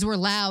ladies were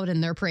loud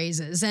in their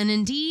praises, and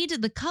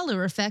indeed the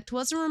color effect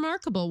was a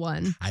remarkable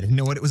one. I didn't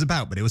know what it was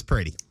about, but it was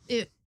pretty.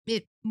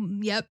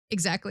 Yep,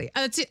 exactly.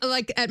 It's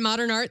like at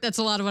modern art, that's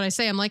a lot of what I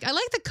say. I'm like, I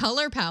like the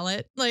color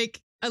palette.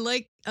 Like, I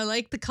like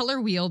the color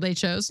wheel they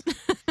chose.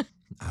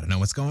 I don't know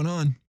what's going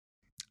on.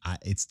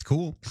 It's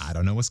cool. I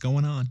don't know what's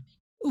going on.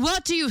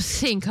 What do you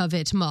think of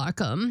it,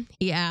 Markham?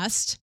 He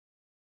asked.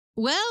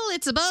 Well,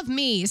 it's above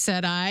me,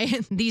 said I.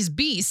 These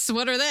beasts,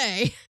 what are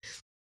they?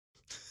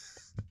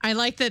 I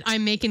like that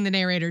I'm making the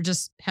narrator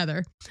just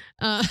Heather.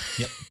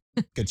 Yep.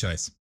 Good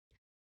choice.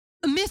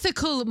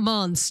 Mythical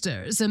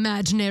monsters,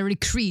 imaginary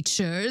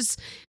creatures,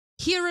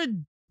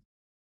 heraldic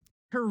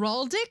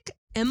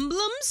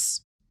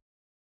emblems?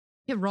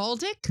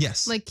 Heraldic?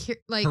 Yes. Like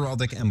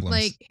heraldic emblems.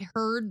 Like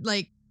herd,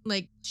 like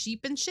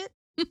sheep and shit?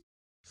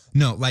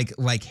 No,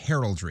 like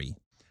heraldry.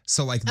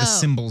 So like the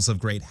symbols of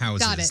great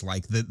houses. Got it.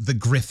 Like the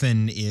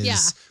griffin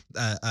is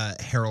a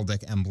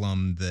heraldic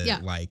emblem.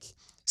 Like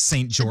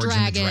St. George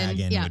and the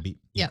dragon would be.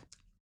 Yep.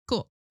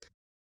 Cool.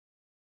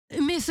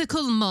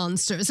 Mythical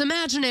monsters,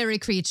 imaginary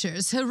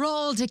creatures,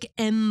 heraldic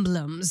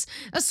emblems,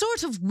 a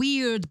sort of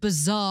weird,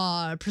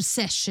 bizarre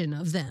procession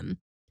of them.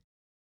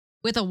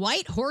 With a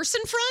white horse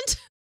in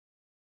front?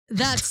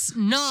 That's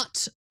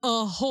not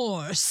a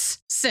horse,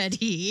 said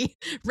he,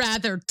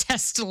 rather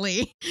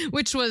testily,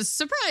 which was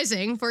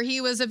surprising, for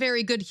he was a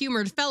very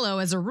good-humored fellow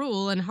as a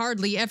rule and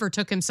hardly ever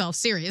took himself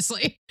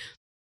seriously.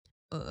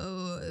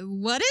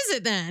 What is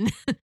it then?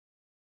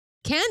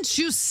 Can't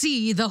you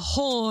see the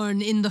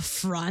horn in the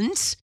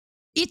front?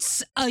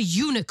 It's a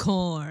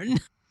unicorn.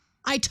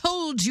 I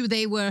told you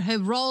they were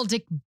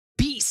heraldic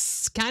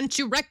beasts. Can't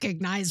you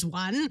recognize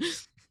one?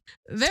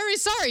 Very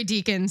sorry,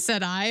 Deacon,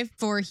 said I,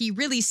 for he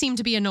really seemed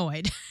to be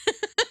annoyed.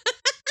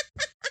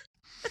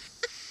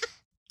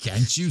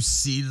 Can't you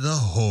see the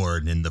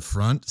horn in the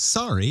front?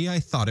 Sorry, I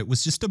thought it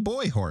was just a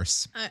boy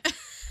horse.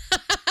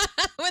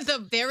 With a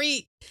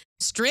very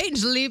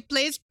strangely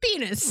placed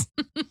penis.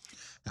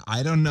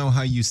 I don't know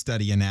how you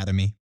study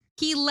anatomy.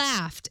 He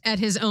laughed at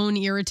his own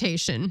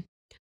irritation.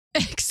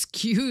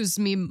 Excuse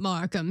me,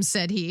 Markham,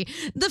 said he.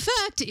 The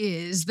fact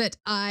is that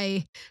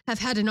I have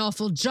had an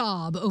awful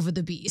job over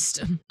the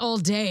beast. All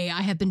day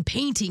I have been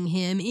painting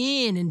him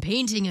in and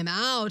painting him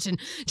out and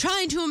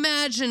trying to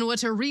imagine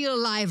what a real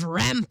live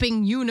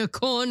ramping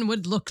unicorn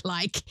would look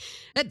like.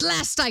 At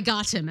last I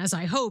got him, as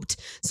I hoped,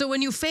 so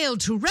when you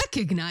failed to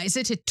recognize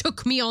it, it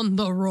took me on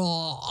the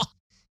raw.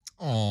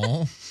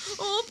 Oh,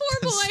 poor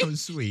boy. So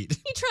sweet.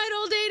 He tried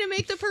all day to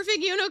make the perfect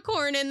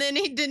unicorn and then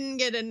he didn't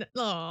get an...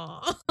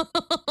 Oh.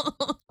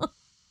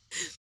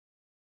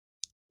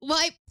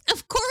 Why,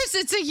 of course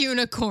it's a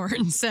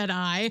unicorn, said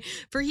I,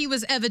 for he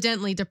was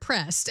evidently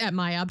depressed at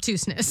my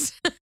obtuseness.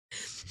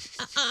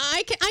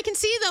 I can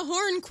see the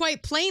horn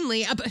quite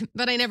plainly,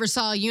 but I never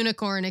saw a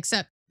unicorn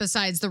except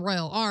besides the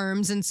royal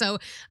arms, and so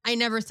I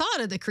never thought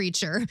of the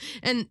creature.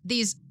 And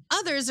these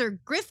others are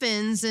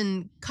griffins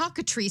and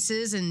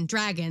cockatrices and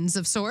dragons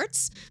of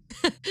sorts.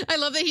 I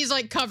love that he's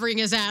like covering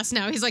his ass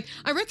now. He's like,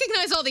 I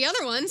recognize all the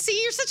other ones. See,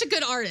 you're such a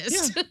good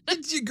artist. Yeah,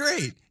 you're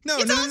great. No,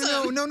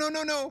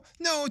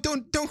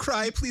 don't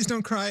cry. Please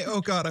don't cry. Oh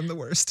God, I'm the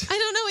worst. I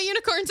don't know what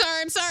unicorns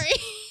are. I'm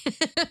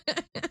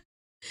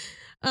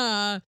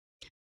sorry.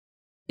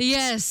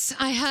 Yes,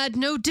 I had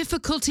no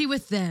difficulty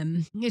with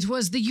them. It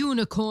was the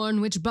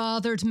unicorn which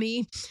bothered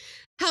me.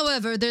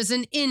 However, there's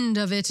an end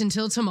of it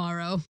until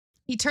tomorrow.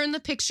 He turned the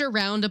picture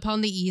round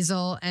upon the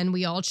easel, and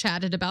we all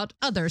chatted about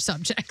other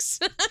subjects.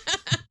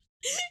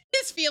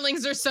 His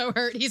feelings are so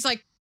hurt. He's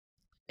like,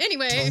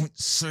 anyway. Don't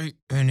say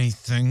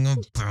anything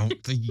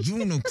about the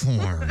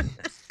unicorn.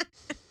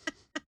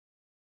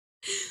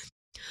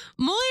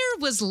 Moyer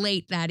was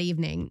late that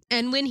evening,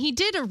 and when he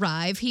did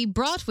arrive, he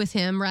brought with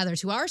him, rather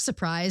to our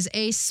surprise,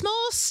 a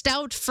small,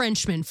 stout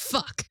Frenchman.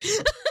 Fuck.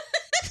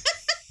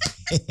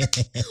 Why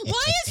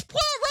is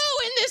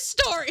Poirot in this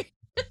story?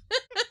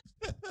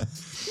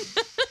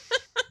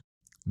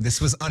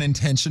 This was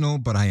unintentional,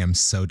 but I am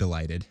so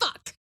delighted.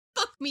 Fuck.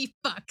 Fuck me,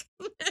 fuck.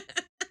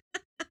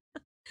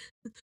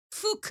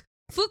 Fuck.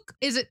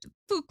 Is it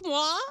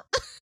fuck-moi?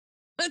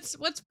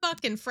 What's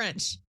fuck in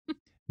French?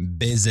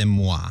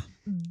 Baisez-moi.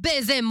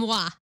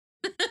 Baisez-moi.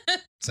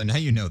 So now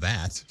you know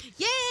that.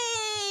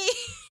 Yay!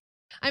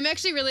 I'm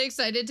actually really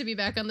excited to be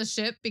back on the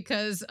ship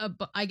because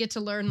I get to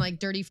learn like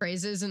dirty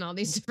phrases in all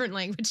these different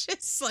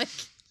languages. Like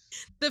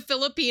the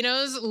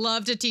Filipinos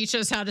love to teach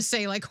us how to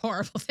say like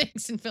horrible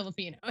things in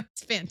Filipino.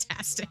 It's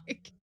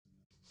fantastic.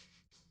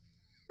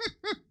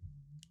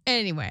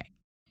 Anyway,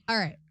 all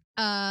right.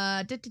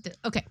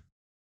 Okay.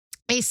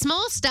 A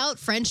small, stout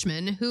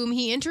Frenchman whom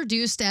he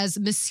introduced as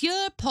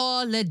Monsieur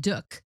Paul Le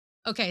Duc.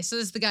 Okay, so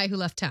this is the guy who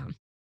left town.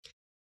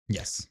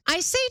 Yes.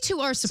 I say to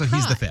our surprise. So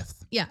he's the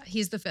fifth. Yeah,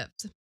 he's the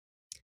fifth.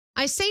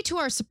 I say to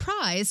our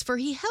surprise, for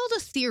he held a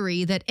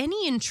theory that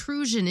any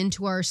intrusion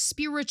into our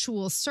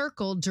spiritual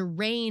circle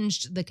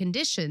deranged the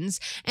conditions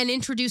and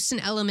introduced an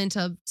element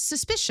of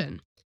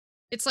suspicion.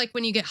 It's like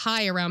when you get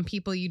high around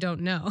people you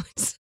don't know.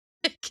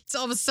 It's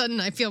all of a sudden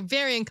I feel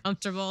very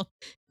uncomfortable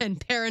and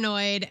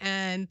paranoid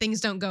and things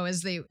don't go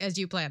as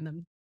you plan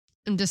them.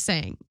 I'm just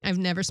saying, I've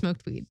never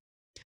smoked weed.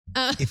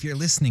 If you're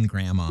listening,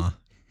 Grandma.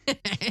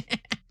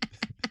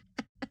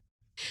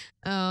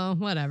 Oh,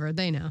 whatever.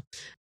 They know.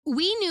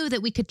 We knew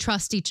that we could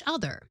trust each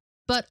other,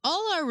 but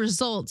all our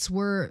results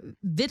were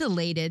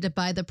vitiated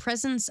by the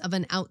presence of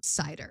an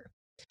outsider.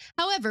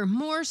 However,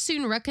 more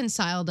soon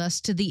reconciled us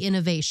to the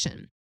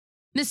innovation.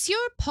 Monsieur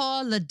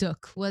Paul Le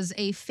Duc was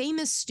a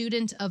famous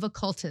student of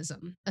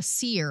occultism, a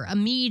seer, a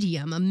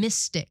medium, a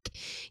mystic.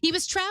 He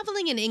was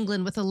traveling in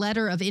England with a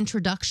letter of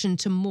introduction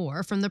to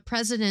Moore from the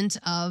president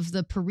of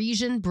the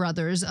Parisian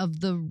Brothers of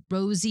the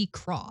Rosy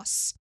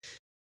Cross.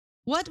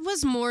 What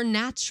was more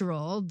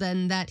natural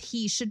than that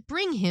he should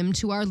bring him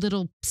to our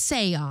little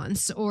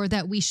seance, or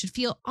that we should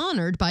feel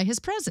honored by his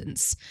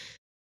presence?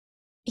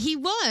 He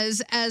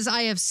was, as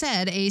I have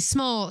said, a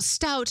small,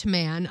 stout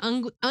man,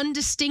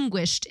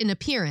 undistinguished in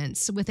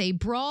appearance, with a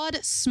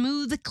broad,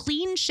 smooth,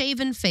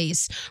 clean-shaven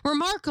face,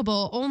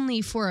 remarkable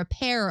only for a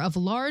pair of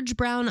large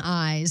brown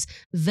eyes,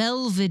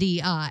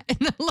 velvety eyes.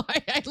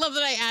 I love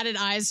that I added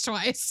eyes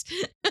twice.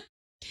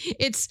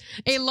 It's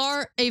a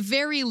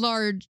very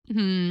large...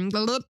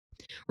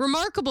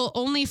 Remarkable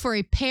only for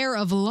a pair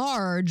of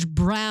large,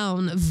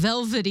 brown,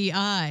 velvety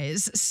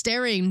eyes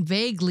staring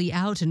vaguely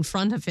out in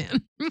front of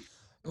him.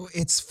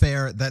 It's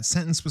fair. That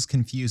sentence was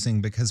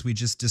confusing because we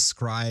just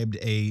described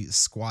a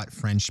squat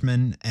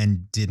Frenchman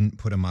and didn't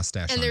put a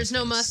mustache on And there's his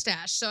no face.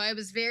 mustache, so I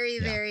was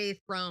very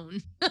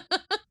thrown.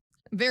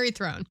 Very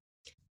thrown.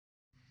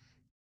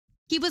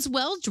 He was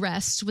well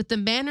dressed with the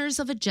manners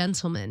of a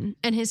gentleman,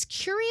 and his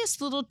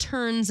curious little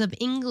turns of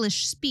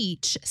English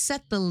speech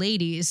set the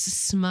ladies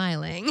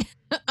smiling.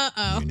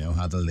 Uh-oh. You know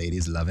how the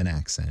ladies love an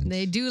accent.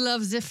 They do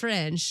love the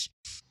French.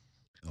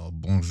 Oh,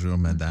 bonjour,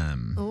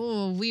 madame.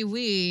 Oh, oui,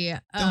 oui.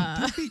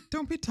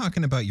 Don't be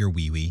talking about your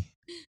wee-wee.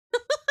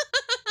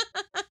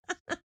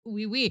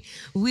 Oui, oui.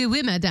 Oui,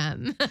 oui,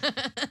 madame.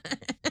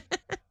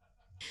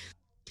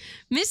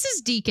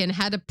 Mrs. Deacon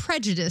had a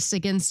prejudice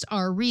against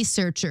our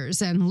researchers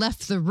and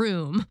left the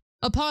room,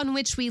 upon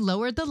which we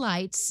lowered the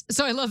lights.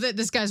 So I love that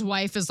this guy's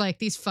wife is like,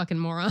 these fucking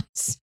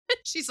morons.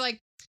 She's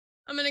like,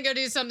 I'm going to go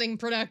do something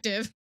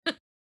productive.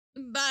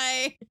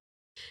 Bye.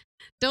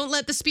 Don't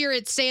let the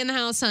spirit stay in the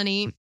house,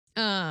 honey.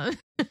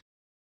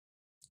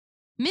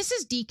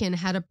 Mrs. Deacon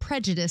had a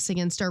prejudice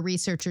against our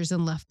researchers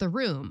and left the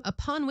room,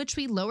 upon which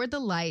we lowered the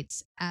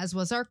lights, as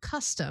was our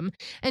custom,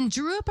 and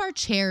drew up our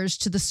chairs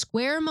to the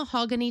square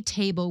mahogany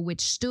table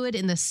which stood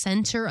in the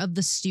center of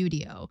the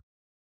studio.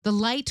 The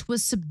light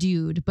was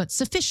subdued, but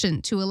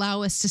sufficient to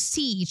allow us to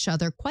see each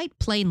other quite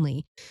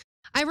plainly.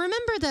 I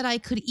remember that I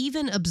could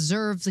even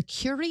observe the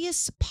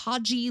curious,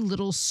 podgy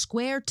little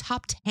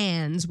square-topped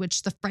hands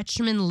which the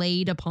Frenchman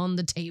laid upon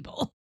the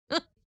table.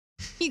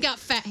 He got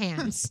fat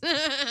hands.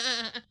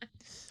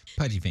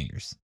 Pudgy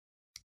fingers.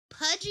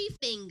 Pudgy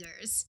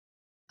fingers.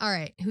 All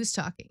right, who's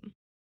talking?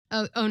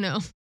 Oh no.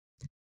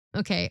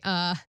 Okay,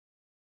 Do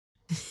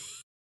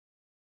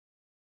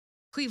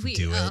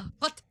it.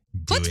 What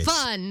Do it.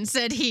 fun,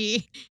 said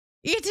he.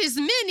 It is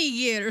many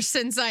years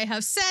since I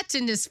have sat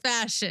in this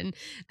fashion,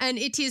 and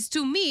it is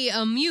to me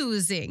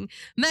amusing.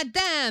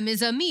 Madame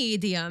is a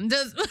medium. Why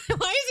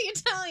is he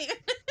Italian?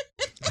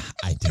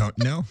 I don't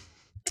know.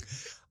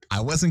 I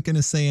wasn't going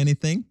to say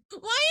anything.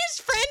 Why is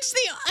French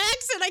the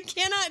accent I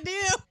cannot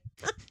do?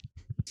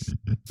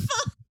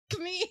 Fuck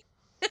me.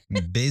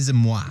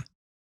 Baisez-moi.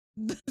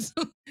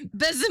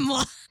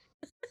 Baisez-moi.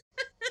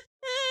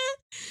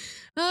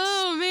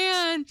 Oh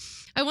man,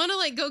 I want to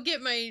like go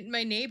get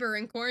my neighbor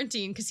in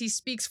quarantine because he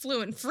speaks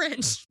fluent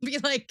French. Be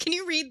like, can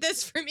you read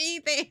this for me?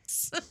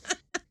 Thanks.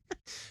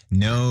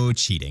 No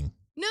cheating.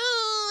 No,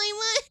 I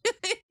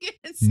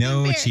want.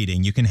 No Very-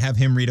 cheating. You can have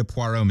him read a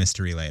Poirot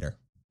mystery later.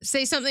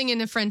 Say something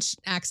in a French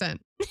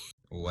accent.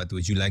 What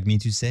would you like me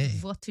to say?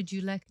 What would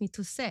you like me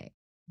to say?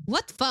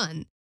 What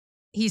fun,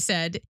 he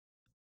said.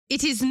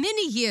 It is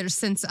many years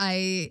since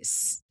I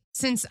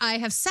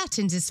have sat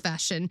in this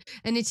fashion,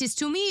 and it is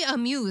to me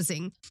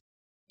amusing.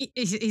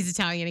 He's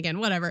Italian again,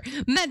 whatever.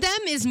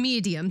 Madame is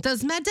medium.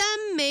 Does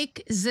Madame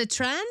make the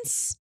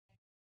trance?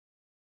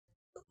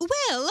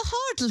 Well,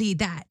 hardly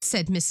that,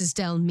 said Mrs.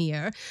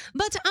 Delmere,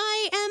 but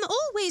I am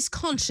always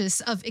conscious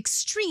of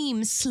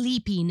extreme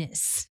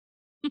sleepiness.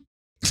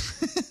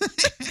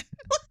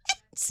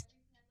 What?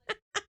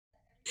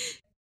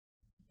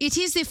 It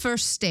is the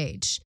first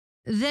stage.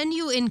 Then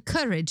you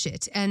encourage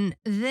it, and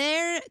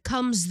there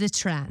comes the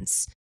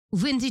trance.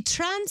 When the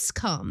trance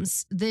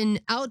comes, then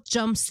out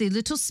jumps the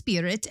little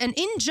spirit, and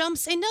in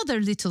jumps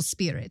another little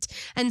spirit.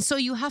 And so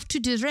you have to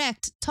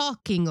direct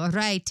talking or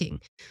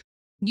writing.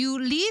 You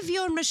leave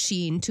your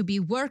machine to be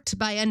worked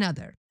by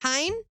another.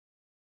 Hein?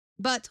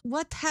 But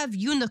what have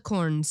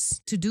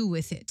unicorns to do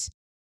with it?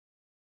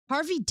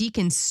 Harvey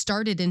Deacon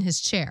started in his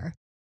chair.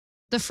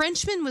 The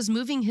Frenchman was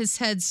moving his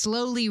head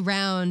slowly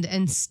round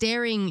and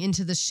staring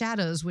into the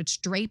shadows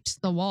which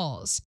draped the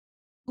walls.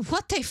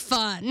 What a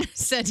fun,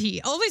 said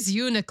he. Always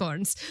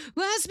unicorns.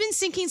 Who has been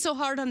thinking so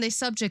hard on a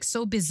subject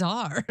so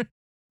bizarre?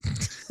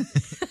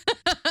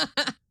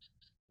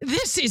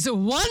 This is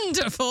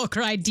wonderful,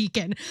 cried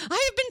Deacon.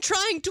 I have been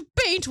trying to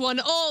paint one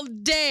all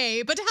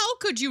day, but how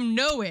could you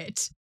know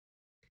it?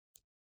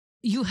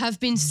 You have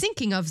been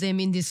thinking of them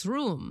in this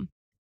room.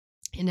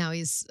 And now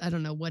I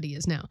don't know what he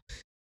is now.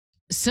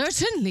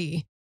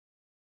 Certainly.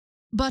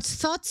 But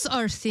thoughts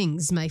are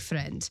things, my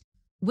friend.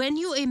 When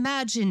you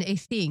imagine a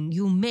thing,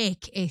 you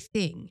make a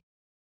thing.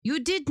 You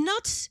did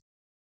not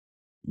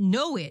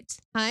know it,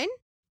 Hein?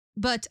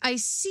 But I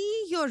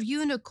see your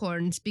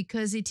unicorns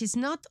because it is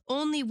not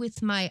only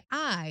with my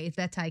eye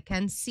that I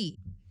can see.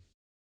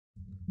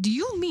 Do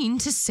you mean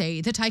to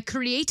say that I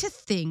create a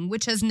thing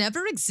which has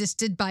never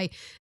existed by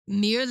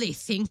merely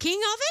thinking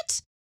of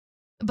it?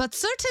 But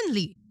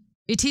certainly,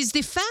 it is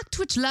the fact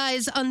which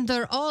lies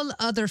under all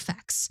other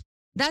facts.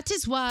 That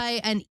is why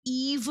an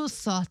evil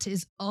thought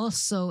is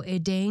also a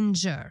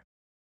danger.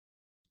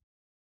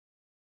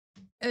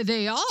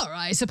 They are,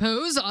 I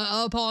suppose,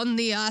 upon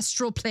the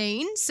astral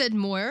plane, said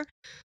Moore.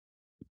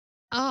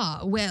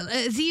 Ah, well,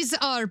 these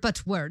are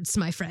but words,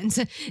 my friends.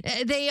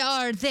 They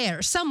are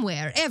there,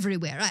 somewhere,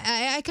 everywhere.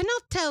 I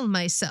cannot tell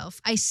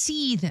myself. I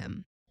see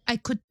them. I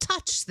could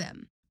touch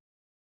them.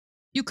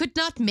 You could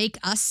not make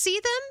us see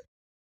them?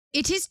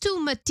 It is to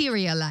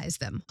materialize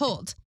them.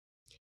 Hold.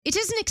 It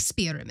is an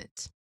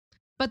experiment.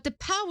 But the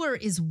power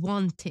is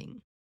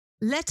wanting.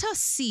 Let us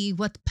see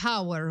what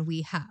power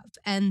we have,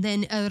 and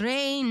then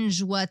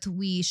arrange what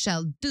we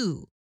shall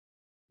do.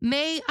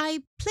 May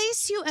I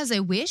place you as a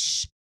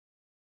wish?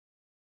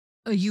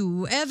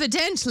 You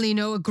evidently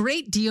know a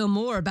great deal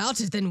more about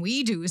it than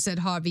we do, said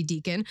Harvey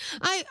Deacon.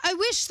 I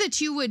wish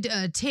that you would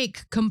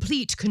take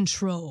complete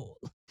control.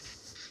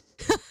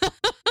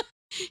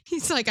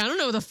 He's like, I don't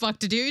know what the fuck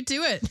to do.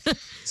 Do it.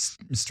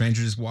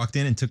 Stranger just walked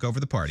in and took over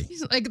the party.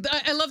 He's like,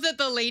 I love that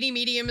the lady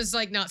medium is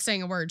like not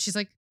saying a word. She's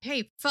like,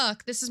 hey,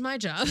 fuck, this is my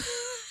job.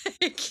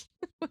 Like,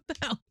 what the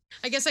hell?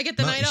 I guess I get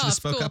the night You should off. have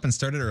spoke Cool. up and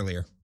started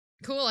earlier.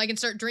 Cool, I can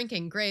start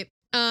drinking. Great.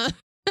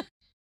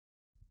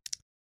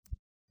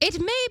 It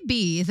may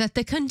be that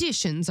the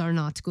conditions are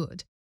not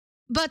good,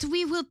 but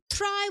we will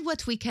try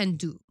what we can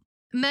do.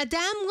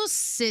 Madame will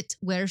sit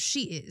where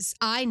she is,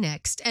 I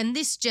next, and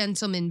this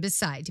gentleman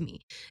beside me.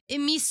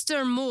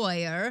 Mr.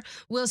 Moyer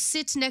will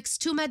sit next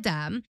to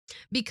Madame,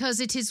 because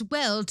it is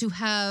well to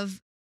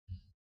have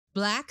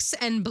blacks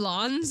and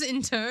blondes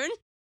in turn.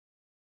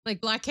 Like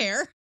black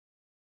hair.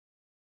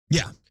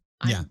 Yeah.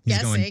 Yeah. I'm He's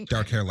guessing. going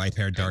dark hair, light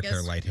hair, dark hair,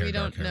 guess light hair, we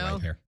dark don't hair, know.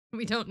 light hair.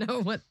 We don't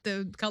know what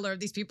the color of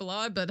these people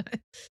are, but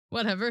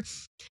whatever.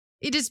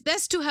 It is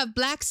best to have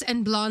blacks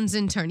and blondes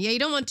in turn. Yeah, you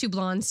don't want two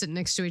blondes sitting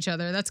next to each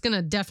other. That's going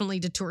to definitely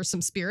detour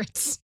some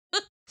spirits.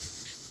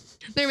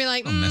 They're gonna be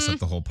like, I'll mess up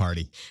the whole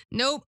party.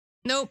 Nope.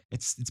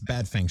 It's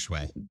bad feng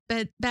shui.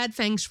 Bad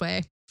feng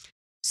shui.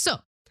 So,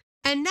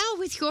 and now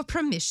with your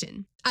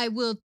permission, I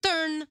will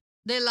turn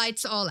the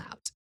lights all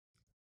out.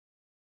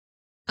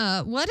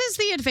 What is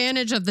the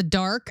advantage of the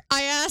dark?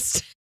 I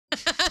asked.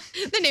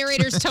 The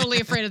narrator's totally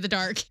afraid of the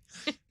dark.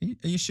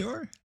 Are you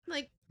sure?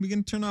 Like, We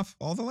can turn off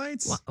all the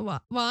lights?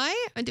 why?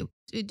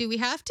 Do we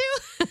have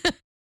to?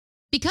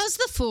 Because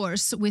the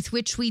force with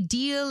which we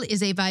deal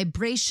is a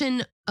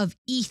vibration of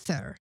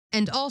ether,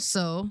 and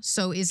also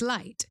so is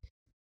light.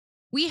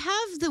 We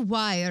have the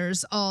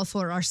wires all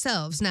for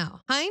ourselves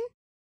now. Hein?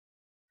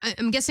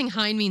 I'm guessing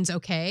Hein means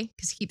okay,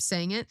 because he keeps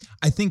saying it.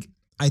 I think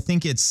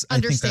that's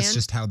Understand?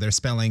 just how they're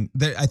spelling.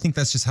 I think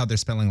that's just how they're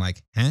spelling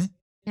like, huh?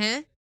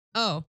 Eh?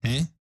 Oh.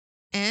 Eh?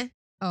 Eh?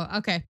 Oh,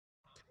 okay.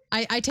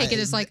 I take it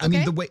as like, I okay,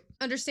 mean, the way,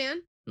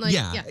 understand? Like,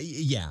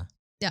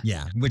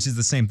 yeah, which is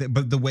the same thing.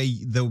 But the way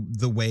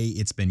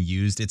it's been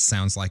used, it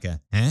sounds like a,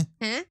 huh?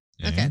 Eh?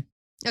 Eh? Okay.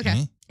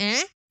 Okay.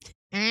 Eh?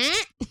 Eh?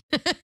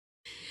 Eh?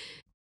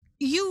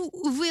 You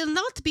will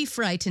not be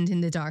frightened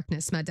in the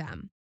darkness,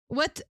 madame.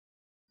 What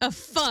a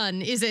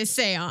fun is a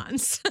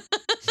seance.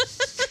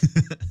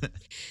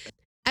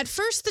 At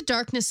first, the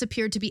darkness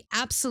appeared to be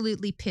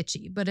absolutely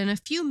pitchy, but in a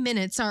few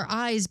minutes, our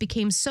eyes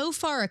became so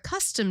far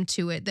accustomed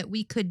to it that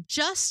we could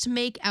just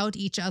make out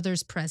each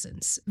other's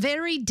presence,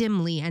 very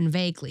dimly and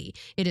vaguely,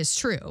 it is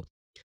true.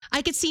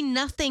 I could see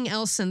nothing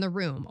else in the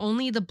room,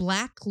 only the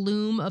black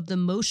loom of the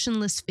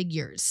motionless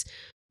figures.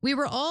 We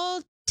were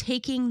all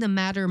taking the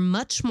matter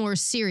much more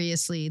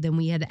seriously than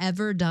we had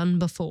ever done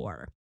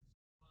before.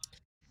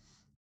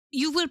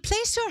 You will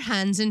place your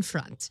hands in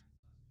front.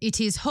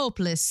 It is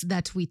hopeless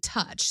that we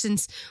touch,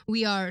 since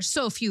we are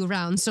so few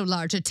round so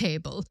large a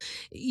table.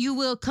 You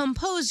will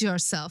compose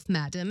yourself,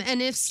 madam,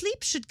 and if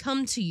sleep should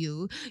come to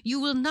you, you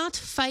will not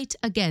fight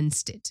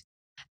against it.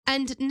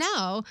 And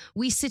now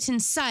we sit in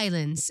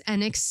silence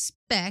and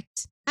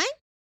expect...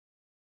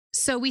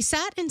 So we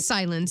sat in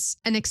silence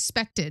and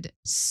expected,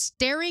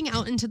 staring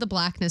out into the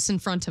blackness in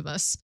front of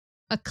us.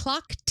 A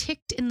clock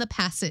ticked in the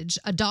passage.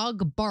 A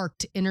dog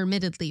barked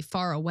intermittently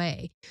far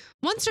away.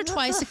 Once or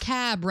twice a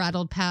cab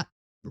rattled past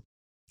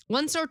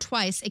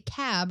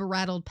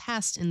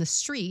in the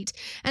street,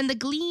 and the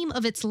gleam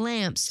of its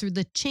lamps through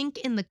the chink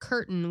in the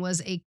curtain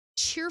was a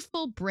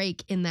cheerful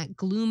break in that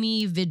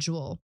gloomy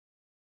vigil.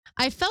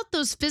 I felt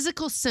those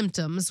physical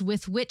symptoms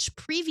with which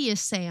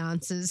previous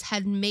seances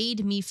had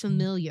made me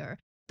familiar.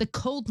 The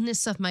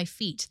coldness of my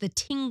feet, the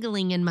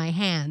tingling in my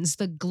hands,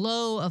 the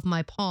glow of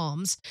my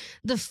palms,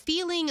 the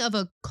feeling of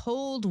a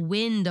cold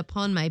wind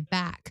upon my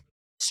back.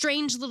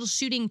 Strange little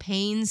shooting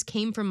pains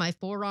came from my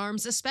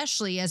forearms,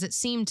 especially as it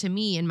seemed to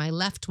me in my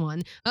left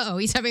one. Uh-oh,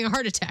 he's having a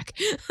heart attack.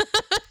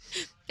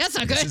 That's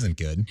not good. This isn't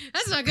good.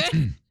 That's not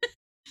good.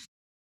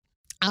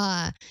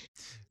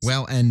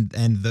 Well, and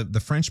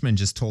the Frenchman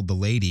just told the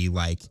lady,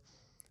 like,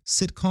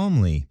 sit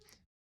calmly,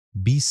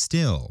 be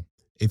still.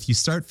 If you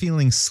start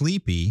feeling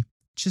sleepy,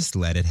 just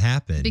let it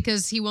happen.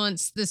 Because he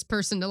wants this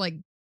person to, like,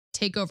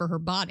 take over her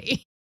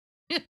body.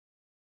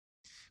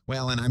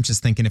 Well, and I'm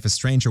just thinking, if a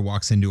stranger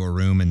walks into a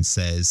room and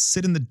says,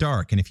 sit in the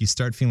dark, and if you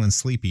start feeling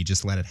sleepy,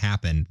 just let it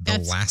happen.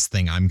 That's last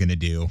thing I'm going to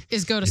do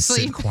is go to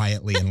sleep. Sit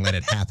quietly and let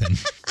it happen.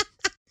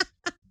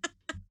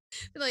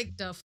 Like,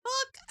 the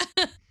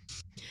fuck?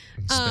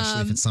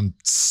 Especially if it's some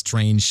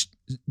strange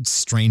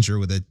stranger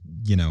with a,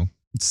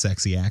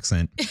 sexy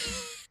accent.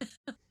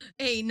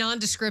 A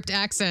nondescript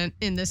accent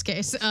in this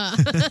case.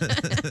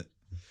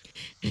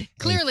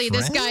 Clearly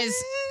this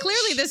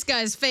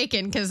guy's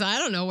faking, because I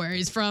don't know where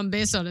he's from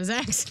based on his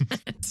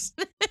accent.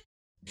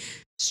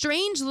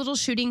 Strange little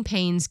shooting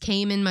pains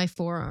came in my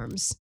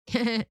forearms.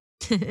 Why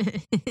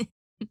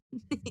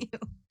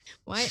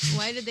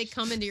did they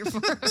come into your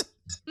forearms?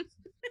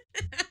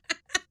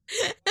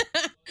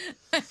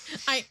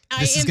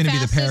 This is going to be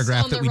the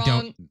paragraph that we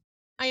don't.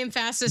 I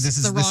emphasis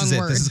the wrong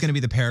word. This is going to be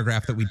the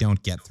paragraph that we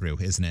don't get through,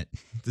 isn't it?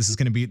 This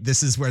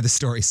is where the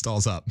story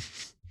stalls up.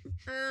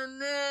 Oh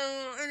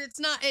no, and it's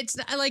not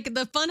like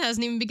the fun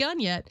hasn't even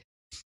begun yet.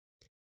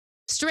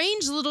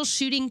 Strange little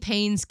shooting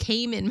pains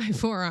came in my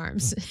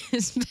forearms,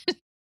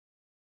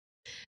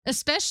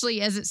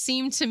 especially as it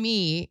seemed to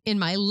me in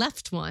my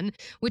left one,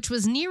 which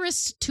was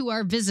nearest to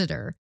our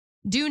visitor,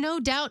 due no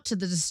doubt to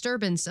the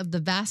disturbance of the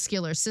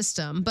vascular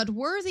system, but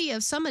worthy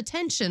of some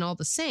attention all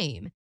the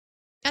same.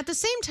 At the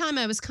same time,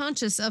 I was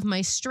conscious of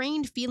my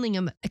strained feeling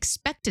of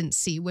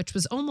expectancy, which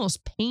was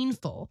almost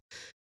painful.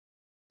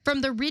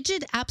 From the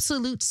rigid,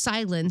 absolute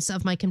silence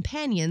of my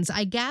companions,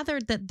 I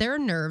gathered that their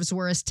nerves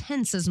were as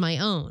tense as my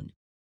own.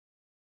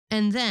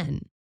 And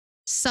then,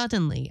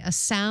 suddenly, a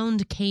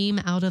sound came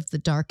out of the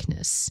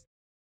darkness.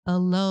 A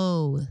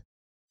low,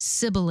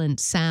 sibilant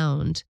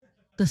sound.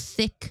 The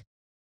thick,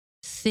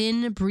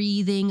 thin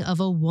breathing of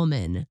a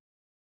woman.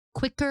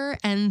 Quicker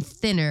and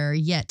thinner,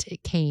 yet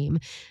it came.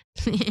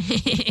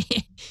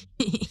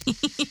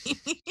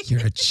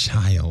 You're a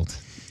child.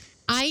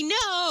 I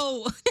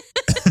know.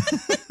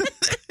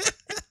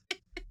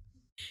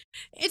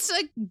 It's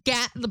like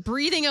the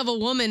breathing of a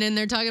woman, and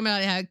they're talking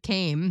about how it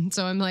came.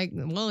 So I'm like,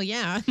 well,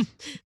 yeah.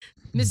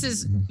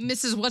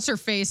 Mrs.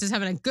 What's-Her-Face is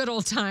having a good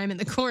old time in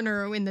the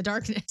corner in the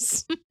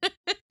darkness.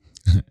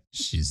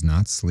 She's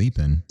not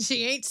sleeping.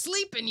 She ain't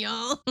sleeping,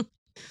 y'all.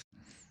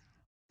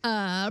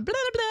 Blah, blah,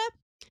 blah.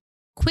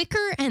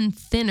 Quicker and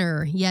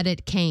thinner, yet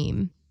it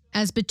came,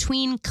 as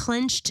between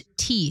clenched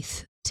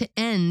teeth, to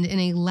end in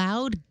a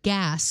loud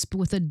gasp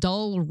with a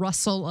dull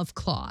rustle of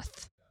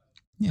cloth.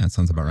 Yeah, that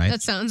sounds about right.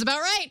 That sounds about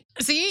right.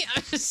 See?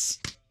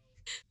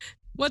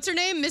 What's her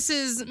name?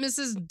 Mrs.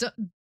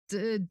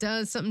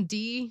 Something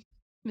D?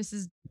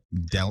 Mrs.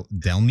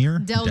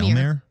 Delmere?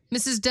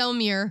 Mrs.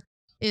 Delmere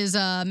is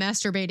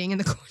masturbating in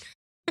the corner.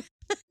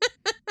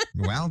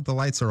 Well, the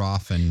lights are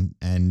off, and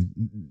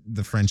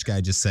the French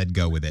guy just said,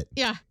 go with it.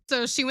 Yeah,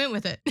 so she went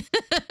with it.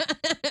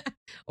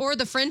 Or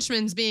the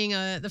Frenchman's being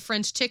the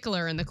French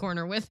tickler in the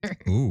corner with her.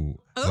 Ooh.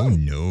 Oh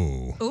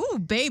no. Ooh,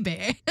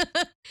 baby.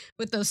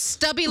 With those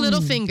stubby little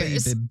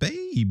fingers.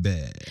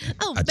 Baby.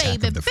 Oh,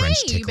 Attack baby, of the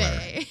French tickler.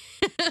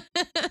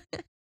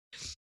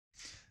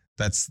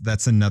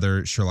 That's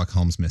another Sherlock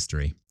Holmes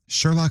mystery.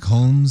 Sherlock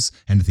Holmes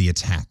and the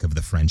Attack of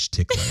the French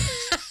Tickler.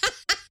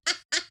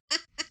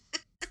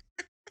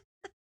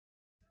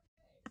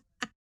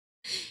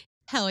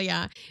 Hell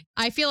yeah.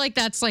 I feel like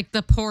that's like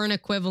the porn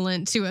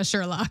equivalent to a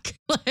Sherlock.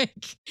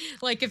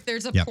 like if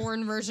there's a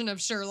porn version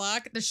of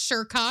Sherlock, the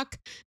Shercock.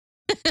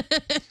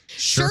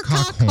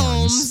 Shercock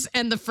Holmes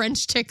and the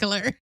French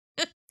Tickler.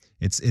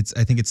 I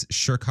think it's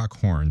Shercock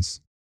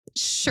Horns.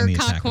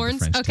 Shercock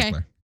Horns. Okay.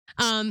 Tickler.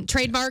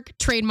 Trademark.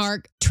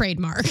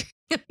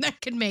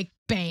 That could make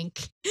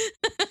bank.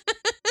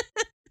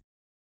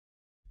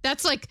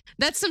 That's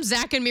some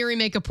Zach and Miri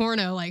make a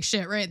porno like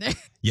shit right there.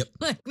 Yep.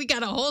 Like we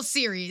got a whole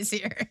series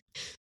here.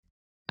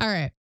 All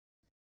right.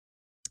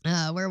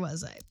 Where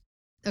was I?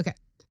 Okay.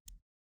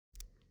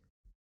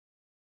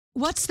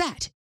 What's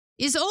that?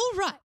 Is all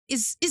right?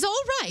 Is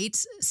all right?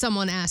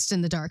 Someone asked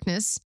in the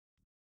darkness.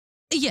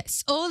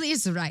 Yes, all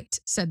is right,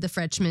 said the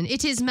Frenchman.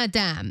 It is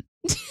Madame.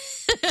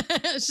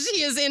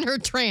 She is in her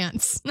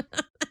trance.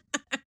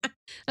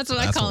 That's what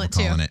I call it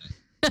too.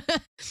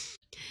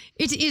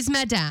 It is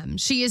Madame.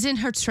 She is in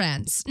her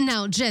trance.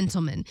 Now,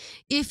 gentlemen,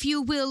 if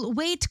you will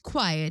wait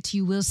quiet,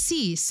 you will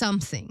see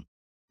something,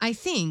 I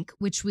think,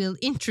 which will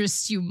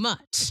interest you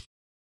much.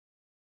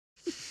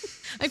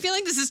 I feel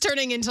like this is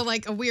turning into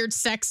like a weird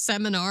sex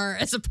seminar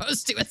as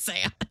opposed to a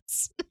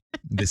seance.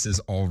 This is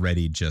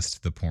already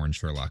just the porn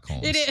Sherlock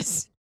Holmes. It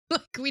is.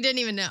 Look, we didn't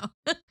even know.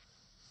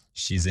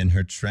 She's in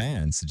her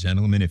trance.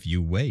 Gentlemen, if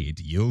you wait,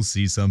 you'll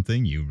see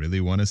something you really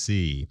want to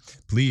see.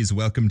 Please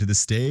welcome to the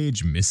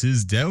stage,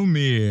 Mrs.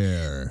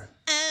 Delmere.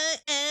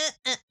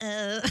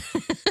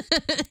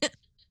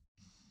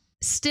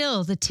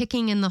 Still the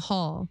ticking in the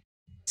hall.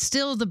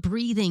 Still the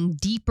breathing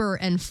deeper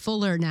and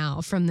fuller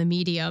now from the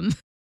medium.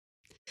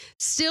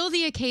 Still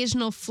the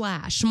occasional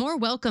flash, more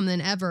welcome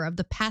than ever, of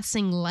the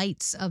passing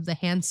lights of the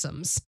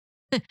hansoms.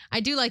 I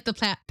do like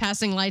the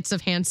passing lights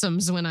of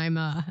hansoms when I'm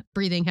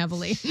breathing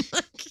heavily.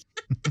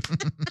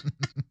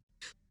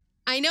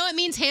 I know it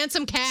means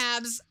handsome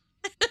cabs.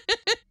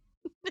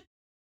 At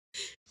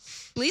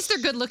least they're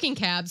good-looking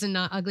cabs and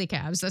not ugly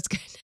cabs. That's good.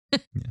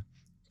 Yeah.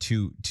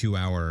 Two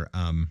hour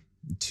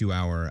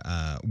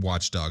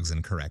watchdogs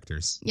and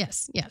correctors.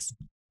 Yes.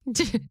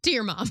 To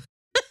your mom.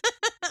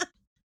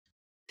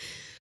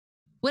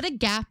 What a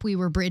gap we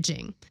were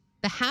bridging.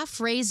 The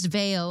half-raised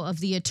veil of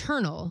the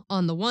eternal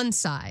on the one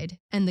side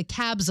and the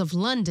cabs of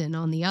London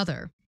on the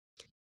other.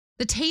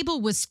 The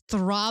table was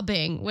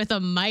throbbing with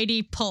a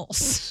mighty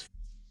pulse.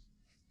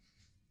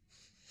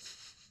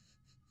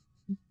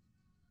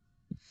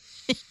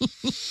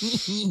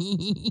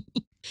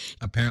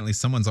 Apparently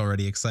someone's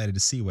already excited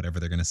to see whatever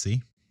they're going to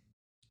see.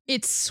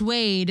 It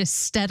swayed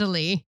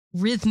steadily,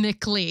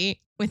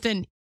 rhythmically, with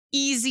an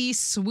easy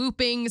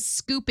swooping,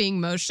 scooping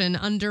motion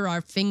under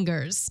our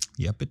fingers.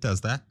 Yep, it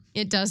does that.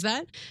 It does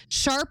that.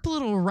 Sharp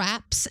little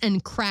raps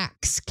and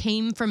cracks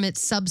came from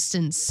its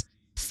substance.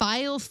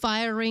 File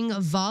firing,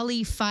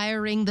 volley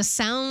firing, the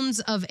sounds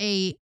of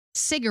a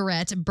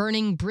cigarette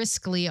burning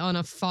briskly on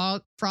a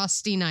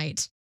frosty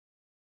night.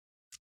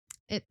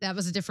 That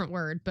was a different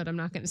word, but I'm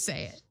not going to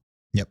say it.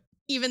 Yep.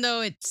 Even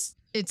though it's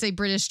a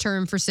British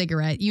term for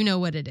cigarette, you know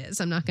what it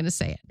is. I'm not going to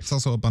say it. It's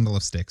also a bundle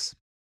of sticks.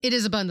 It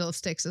is a bundle of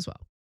sticks as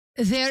well.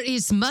 There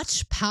is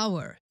much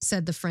power,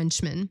 said the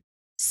Frenchman.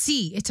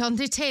 See it on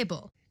the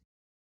table.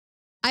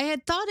 I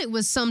had thought it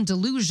was some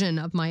delusion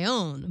of my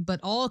own, but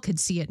all could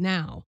see it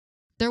now.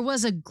 There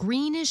was a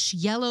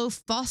greenish-yellow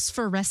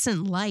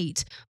phosphorescent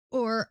light,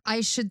 or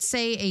I should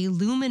say a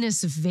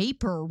luminous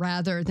vapor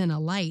rather than a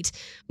light,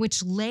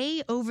 which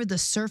lay over the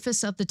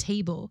surface of the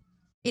table.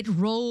 It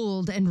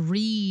rolled and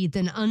wreathed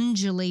and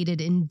undulated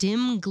in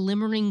dim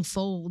glimmering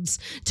folds,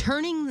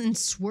 turning and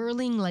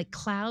swirling like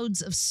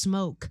clouds of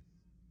smoke.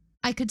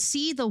 I could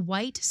see the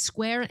white,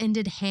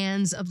 square-ended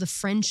hands of the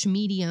French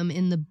medium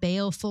in the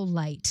baleful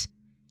light.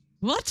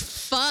 What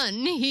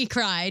fun, he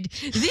cried.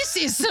 This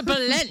is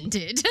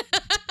splendid.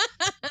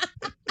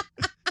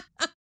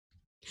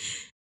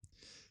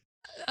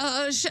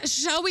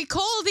 Shall we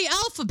call the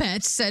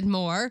alphabet, said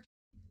Moore.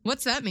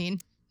 What's that mean?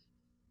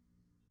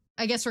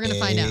 I guess we're going to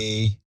find out.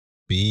 A,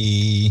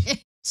 B,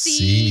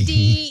 C,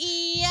 D,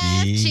 E,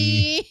 F,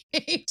 G,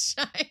 H,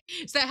 I.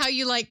 Is that how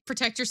you, like,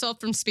 protect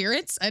yourself from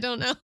spirits? I don't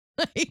know.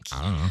 I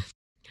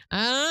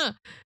don't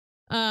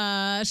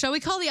know. Shall we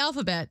call the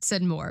alphabet,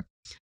 said Moore.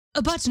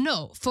 But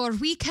no, for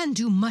we can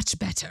do much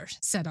better,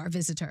 said our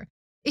visitor.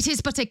 It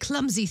is but a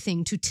clumsy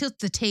thing to tilt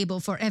the table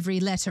for every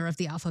letter of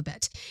the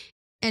alphabet,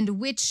 and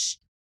with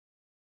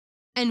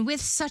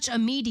such a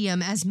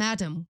medium as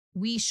Madam,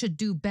 we should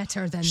do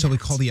better than Shall that. we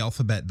call the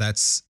alphabet?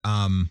 That's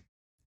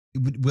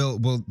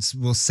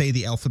we'll say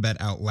the alphabet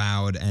out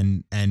loud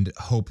and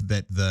hope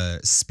that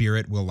the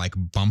spirit will like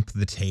bump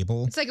the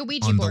table. It's like a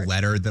Ouija on board. the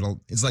letter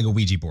it's like a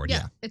Ouija board.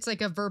 Yeah. It's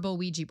like a verbal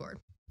Ouija board.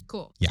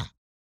 Cool. Yeah.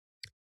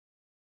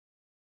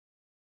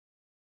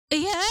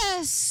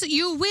 Yes,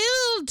 you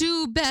will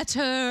do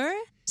better,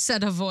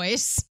 said a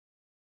voice.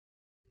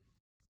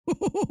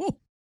 Who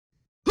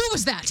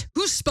was that?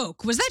 Who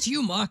spoke? Was that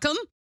you, Markham?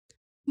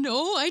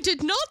 No, I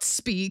did not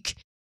speak.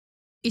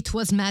 It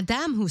was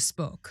Madame who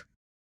spoke.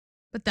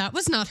 But that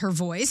was not her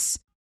voice.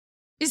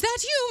 Is that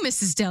you,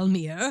 Mrs.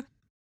 Delmere?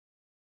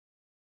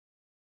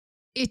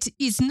 It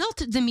is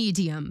not the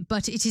medium,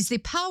 but it is the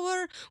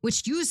power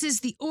which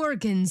uses the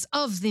organs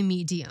of the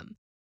medium.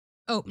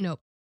 Oh, no.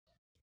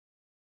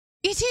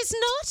 It is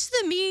not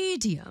the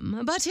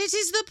medium, but it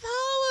is the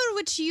power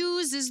which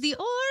uses the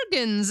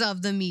organs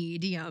of the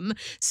medium,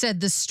 said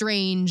the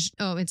strange...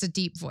 Oh, it's a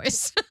deep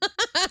voice.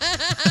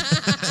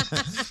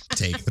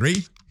 Take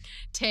 3.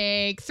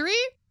 Take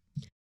 3.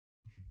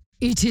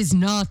 It is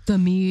not the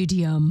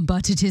medium,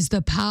 but it is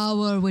the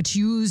power which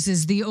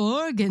uses the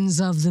organs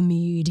of the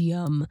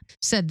medium,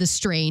 said the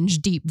strange,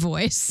 deep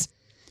voice.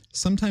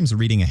 Sometimes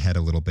reading ahead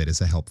a little bit is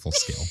a helpful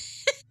skill.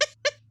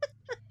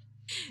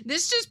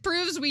 This just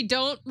proves we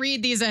don't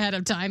read these ahead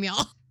of time,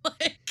 y'all.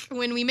 Like,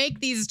 when we make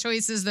these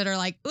choices that are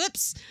like,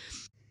 oops.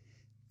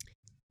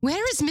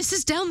 Where is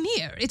Mrs.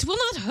 Delmere? It will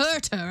not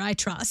hurt her, I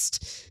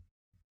trust.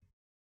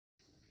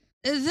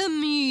 The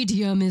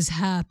medium is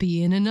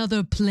happy in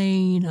another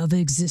plane of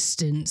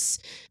existence.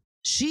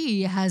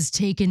 She has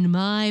taken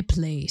my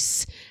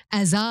place,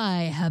 as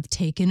I have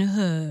taken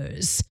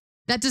hers.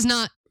 That does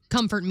not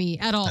comfort me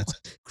at all.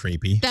 That's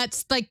creepy.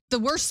 That's like the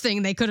worst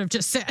thing they could have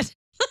just said.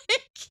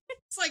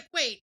 It's like,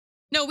 wait,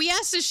 no, we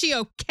asked, is she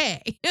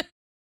okay?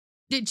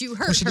 Did you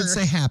hurt her? She did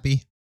say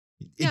happy.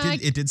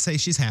 It did say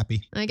she's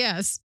happy. I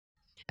guess.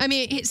 I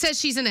mean, it says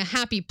she's in a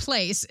happy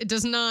place. It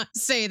does not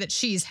say that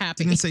she's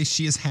happy. Didn't it say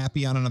she is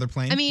happy on another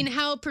plane? I mean,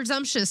 how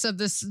presumptuous of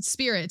this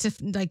spirit to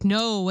like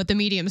know what the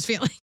medium's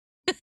feeling.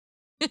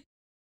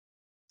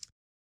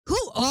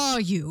 Who are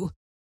you?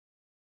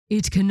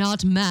 It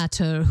cannot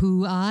matter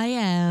who I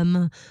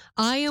am.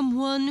 I am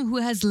one who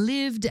has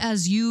lived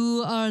as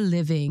you are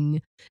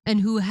living,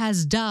 and who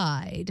has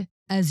died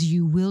as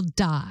you will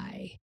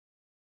die.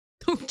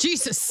 Oh,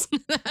 Jesus.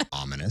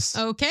 Ominous.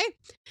 Okay.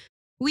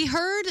 We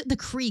heard the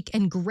creak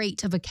and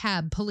grate of a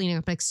cab pulling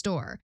up next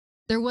door.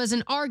 There was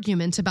an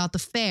argument about the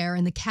fare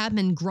and the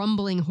cabman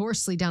grumbling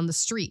hoarsely down the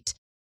street.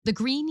 The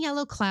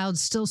green-yellow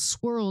clouds still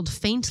swirled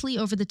faintly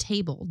over the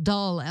table,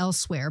 dull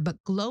elsewhere,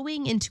 but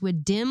glowing into a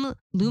dim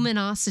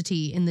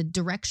luminosity in the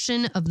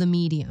direction of the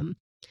medium.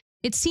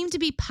 It seemed to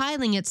be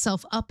piling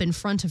itself up in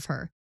front of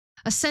her.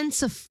 A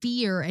sense of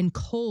fear and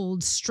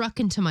cold struck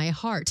into my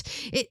heart.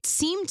 It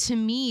seemed to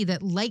me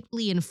that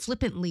lightly and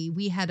flippantly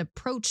we had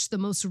approached the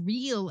most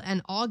real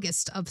and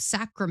august of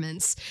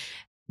sacraments,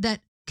 that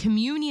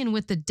communion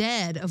with the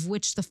dead of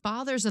which the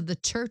fathers of the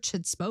church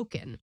had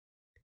spoken.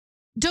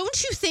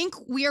 Don't you think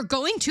we are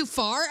going too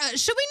far?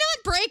 Should we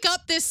not break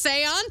up this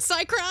seance?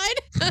 I cried.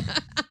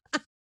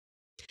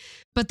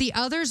 But the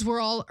others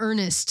were all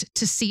earnest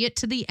to see it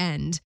to the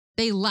end.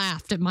 They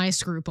laughed at my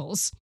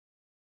scruples.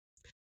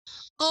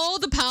 All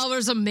the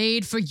powers are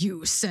made for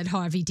use, said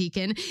Harvey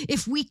Deacon.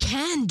 If we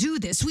can do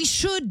this, we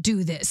should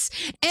do this.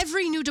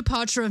 Every new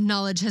departure of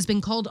knowledge has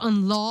been called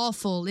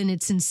unlawful in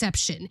its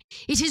inception.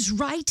 It is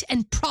right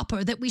and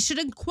proper that we should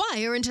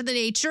inquire into the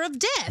nature of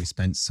death. We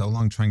spent so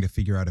long trying to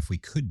figure out if we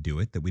could do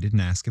it that we didn't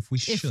ask if we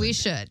should. If we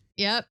should.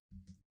 Yep.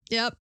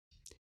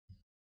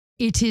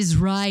 It is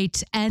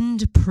right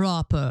and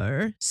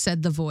proper,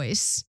 said the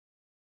voice.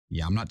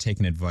 Yeah, I'm not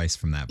taking advice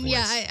from that voice.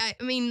 Yeah,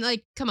 I mean,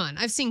 like, come on.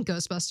 I've seen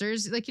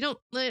Ghostbusters. Like, you don't,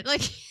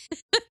 like,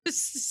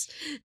 this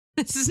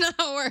is not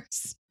how it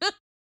works.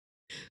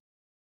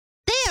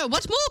 There,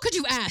 what more could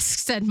you ask,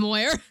 said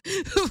Moyer,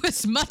 who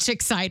was much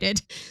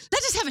excited.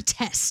 Let us have a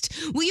test.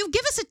 Will you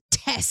give us a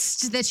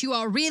test that you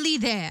are really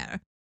there?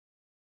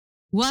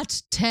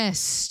 What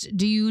test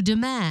do you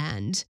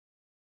demand?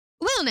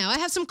 Well, now, I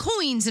have some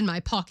coins in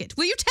my pocket.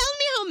 Will you tell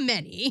me how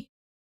many?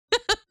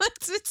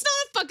 It's not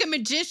a fucking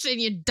magician,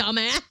 you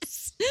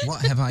dumbass.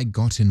 What have I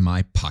got in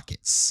my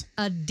pockets?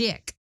 A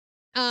dick.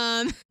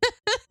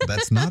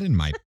 That's not in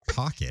my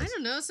pocket. I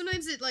don't know.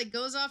 Sometimes it like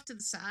goes off to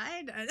the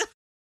side.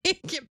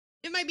 It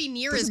might be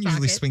near his Doesn't pocket.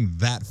 usually swing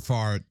that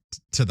far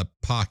to the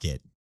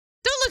pocket.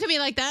 Don't look at me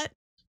like that.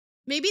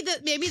 Maybe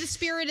the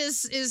spirit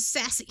is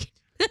sassy.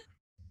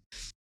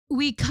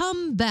 We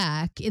come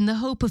back in the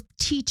hope of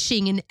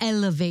teaching and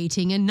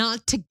elevating and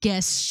not to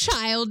guess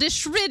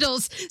childish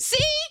riddles.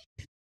 See?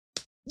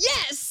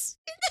 Yes!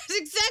 That's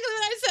exactly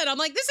what I said. I'm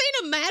like, this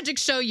ain't a magic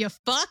show, you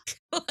fuck.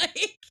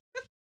 Like,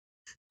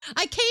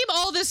 I came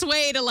all this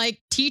way to, like,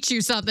 teach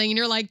you something, and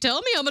you're like,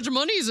 tell me how much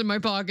money is in my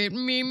pocket.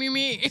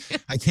 Me.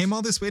 I came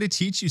all this way to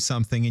teach you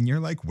something, and you're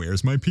like,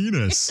 where's my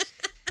penis?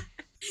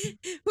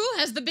 Who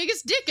has the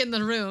biggest dick in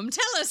the room?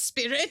 Tell us,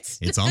 spirit.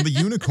 It's on the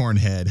unicorn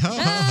head. Ha,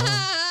 ha,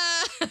 ha.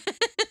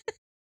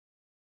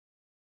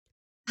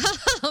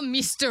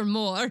 Mr.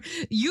 Moore,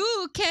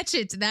 you catch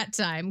it that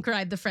time,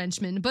 cried the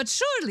Frenchman. But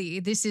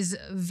surely this is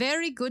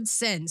very good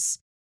sense,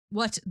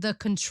 what the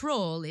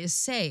control is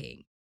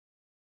saying.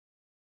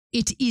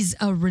 It is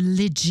a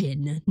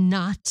religion,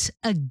 not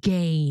a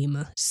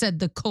game, said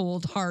the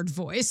cold, hard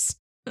voice.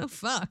 Oh,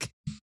 fuck.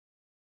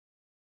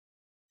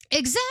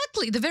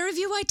 Exactly, the very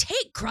view I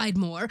take, cried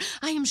Moore.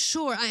 I am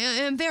sure I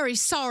am very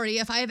sorry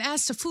if I have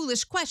asked a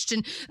foolish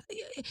question.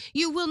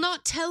 You will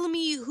not tell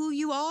me who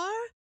you are?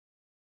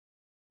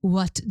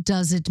 What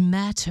does it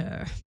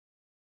matter?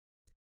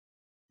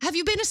 Have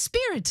you been a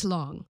spirit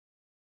long?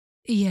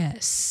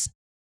 Yes.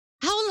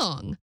 How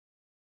long?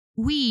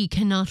 We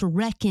cannot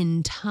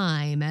reckon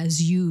time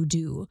as you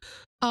do.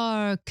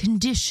 Our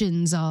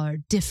conditions are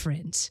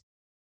different.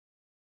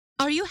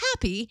 Are you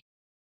happy?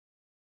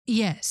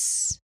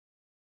 Yes.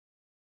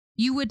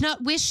 You would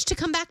not wish to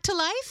come back to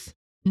life?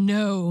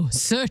 No,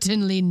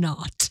 certainly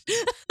not.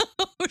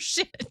 Oh,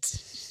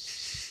 shit.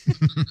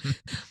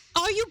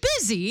 Are you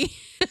busy?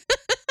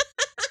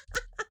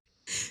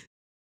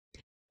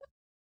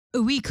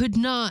 We could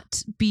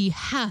not be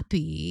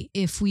happy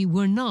if we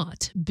were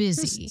not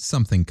busy. There's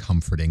something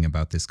comforting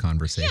about this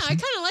conversation. Yeah, I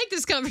kind of like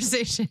this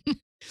conversation.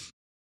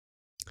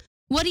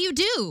 What do you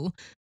do?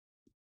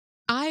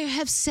 I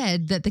have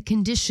said that the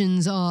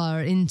conditions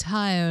are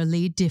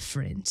entirely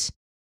different.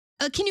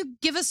 Can you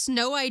give us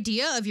no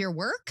idea of your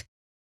work?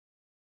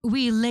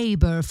 We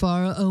labor for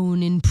our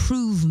own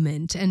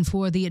improvement and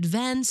for the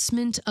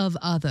advancement of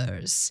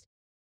others.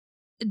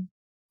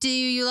 Do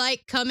you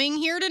like coming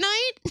here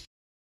tonight?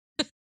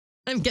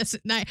 I'm guessing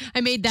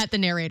I made that the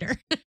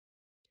narrator.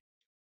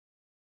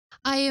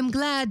 I am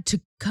glad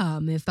to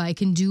come if I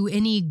can do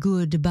any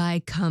good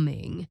by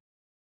coming.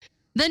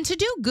 Then to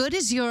do good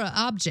is your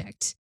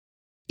object.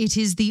 It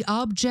is the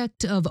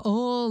object of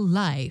all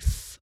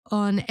life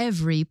on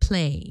every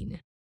plane.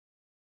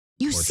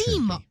 You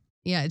see,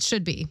 yeah, it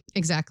should be.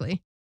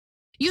 Exactly.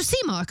 You see,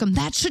 Markham,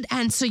 that should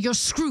answer your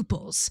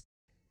scruples.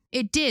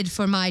 It did,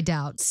 for my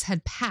doubts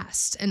had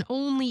passed and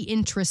only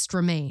interest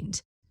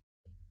remained.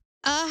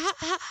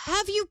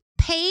 Have you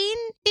pain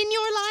in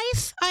your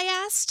life? I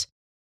asked.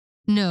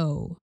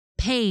 No,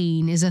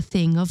 pain is a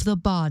thing of the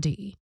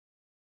body.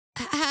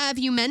 Have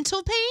you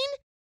mental pain?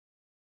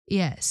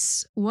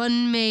 Yes,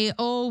 one may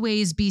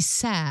always be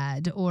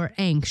sad or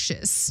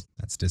anxious.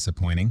 That's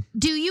disappointing.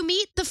 Do you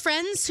meet the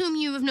friends whom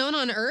you have known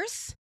on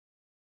Earth?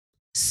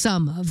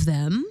 Some of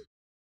them.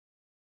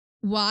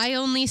 Why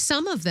only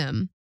some of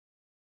them?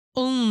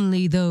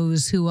 Only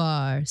those who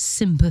are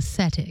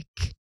sympathetic.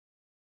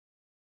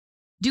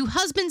 Do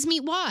husbands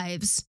meet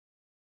wives?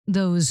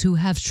 Those who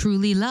have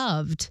truly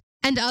loved.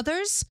 And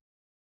others?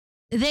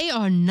 They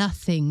are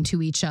nothing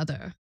to each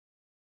other.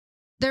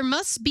 There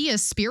must be a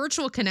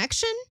spiritual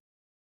connection?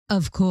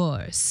 Of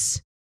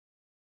course.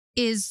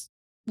 Is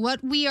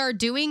what we are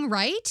doing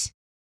right?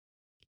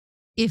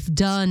 If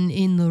done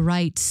in the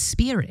right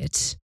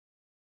spirit.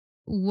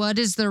 What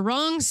is the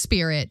wrong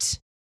spirit?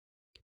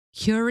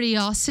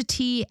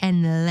 Curiosity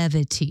and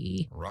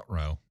levity.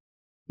 Ruh-roh.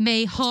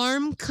 May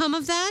harm come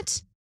of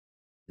that?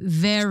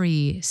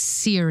 Very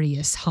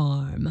serious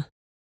harm.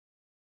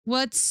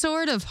 What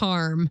sort of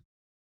harm?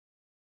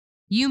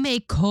 You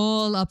may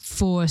call up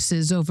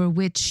forces over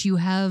which you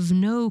have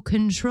no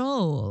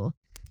control.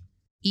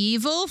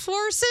 Evil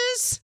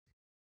forces?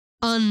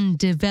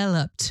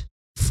 Undeveloped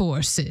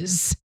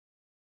forces.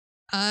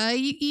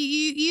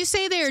 You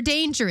say they're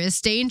dangerous.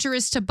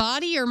 Dangerous to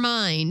body or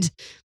mind?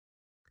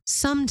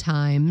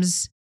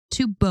 Sometimes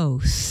to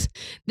both.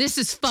 This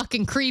is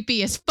fucking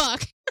creepy as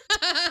fuck.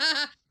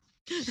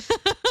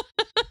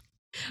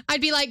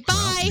 I'd be like, bye.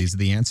 Well, these are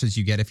the answers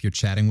you get if you're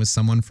chatting with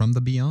someone from the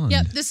beyond.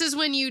 Yep, this is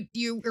when you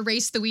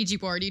erase the Ouija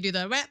board. You do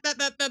the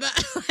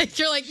like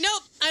you're like,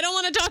 nope, I don't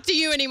want to talk to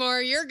you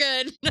anymore. You're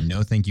good.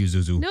 No, thank you,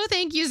 Zuzu. No,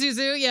 thank you,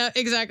 Zuzu. Yeah,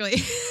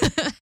 exactly.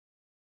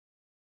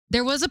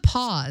 There was a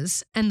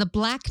pause, and the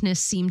blackness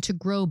seemed to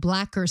grow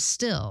blacker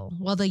still,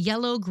 while the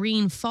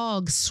yellow-green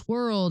fog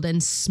swirled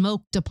and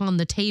smoked upon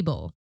the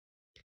table.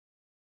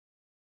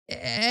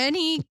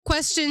 Any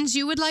questions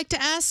you would like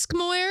to ask,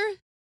 Moyer?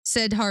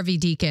 Said Harvey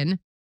Deacon.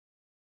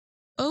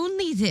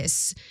 Only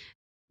this.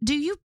 Do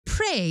you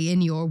pray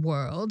in your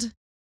world?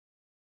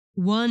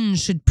 One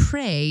should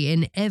pray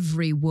in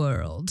every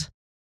world.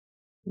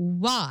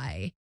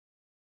 Why?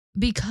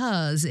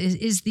 Because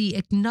it is the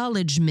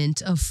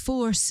acknowledgement of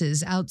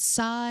forces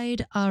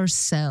outside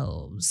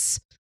ourselves.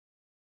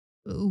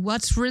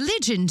 What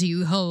religion do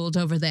you hold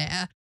over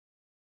there?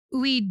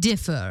 We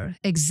differ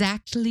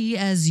exactly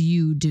as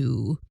you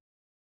do.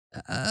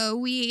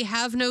 We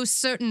have no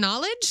certain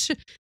knowledge?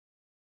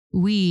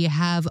 We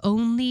have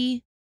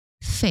only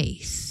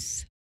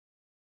faith.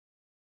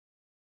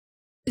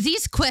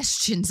 These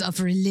questions of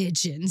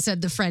religion,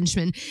 said the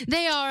Frenchman,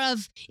 they are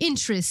of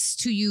interest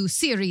to you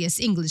serious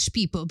English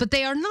people, but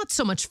they are not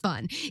so much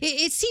fun.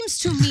 It seems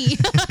to me...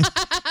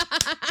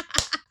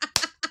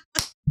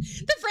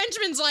 The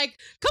Frenchman's like,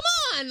 come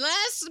on,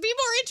 let's be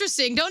more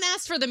interesting. Don't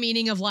ask for the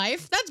meaning of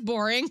life. That's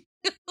boring.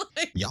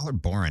 Like, y'all are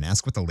boring.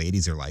 Ask what the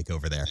ladies are like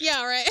over there.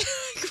 Yeah, right.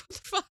 What the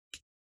fuck?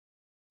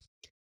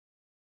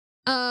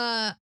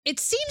 It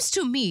seems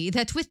to me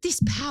that with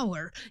this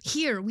power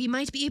here, we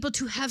might be able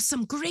to have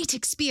some great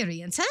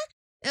experience,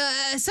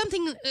 huh?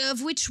 Something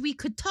of which we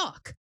could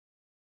talk.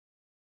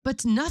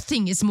 But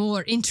nothing is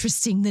more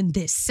interesting than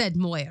this, said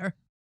Moyer.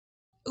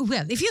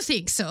 Well, if you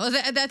think so,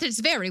 that is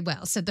very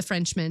well, said the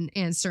Frenchman,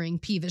 answering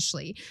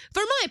peevishly.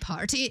 For my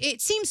part,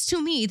 it seems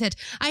to me that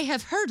I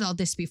have heard all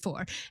this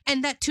before,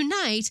 and that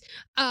tonight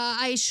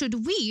I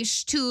should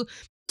wish to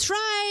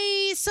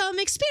try some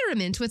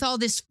experiment with all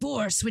this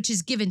force which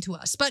is given to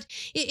us. But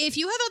if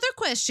you have other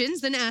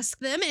questions, then ask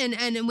them.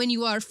 And when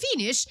you are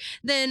finished,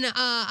 then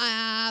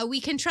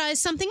we can try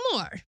something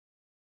more.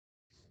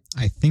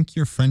 I think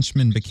your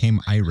Frenchman became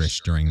Irish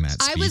during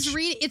that speech. I was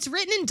reading. It's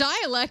written in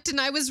dialect, and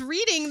I was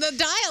reading the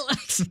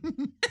dialect.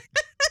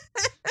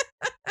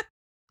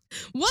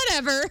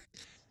 Whatever.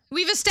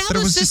 We've established but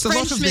it was this just a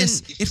lot Frenchman. of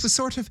this. It was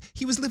sort of,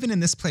 he was living in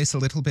this place a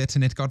little bit,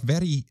 and it got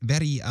very,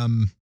 very,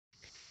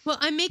 Well,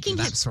 I'm making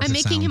that him. sort I'm of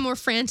making sound. him more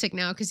frantic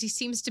now because he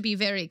seems to be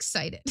very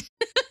excited.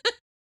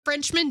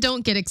 Frenchmen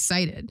don't get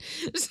excited.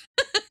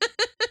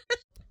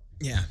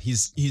 yeah,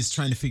 he's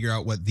trying to figure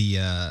out what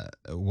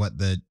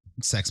the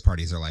sex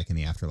parties are like in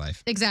the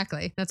afterlife.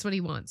 Exactly. That's what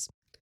he wants.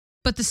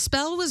 But the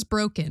spell was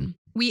broken.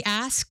 We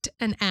asked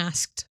and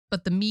asked,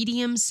 but the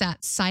medium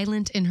sat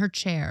silent in her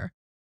chair.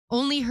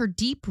 Only her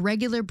deep,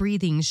 regular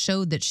breathing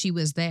showed that she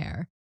was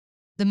there.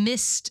 The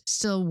mist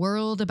still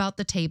whirled about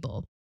the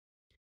table.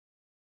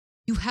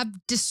 You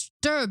have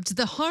disturbed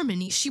the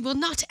harmony. She will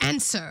not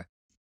answer.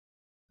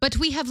 But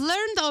we have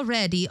learned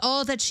already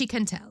all that she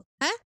can tell.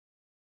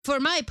 For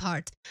my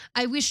part,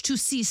 I wish to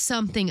see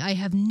something I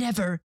have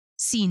never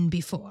seen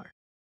before.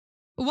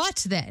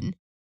 What then?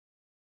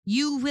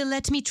 You will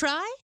let me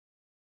try?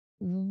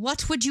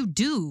 What would you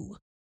do?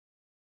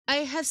 I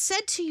have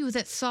said to you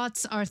that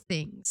thoughts are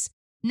things.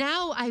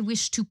 Now I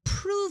wish to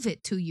prove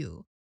it to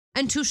you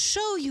and to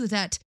show you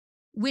that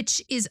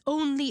which is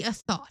only a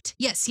thought.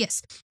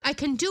 Yes, I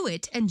can do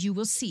it and you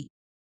will see.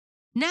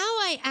 Now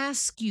I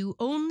ask you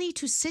only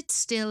to sit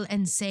still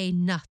and say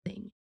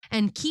nothing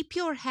and keep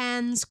your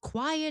hands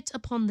quiet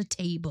upon the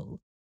table.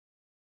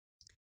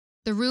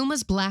 The room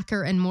was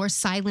blacker and more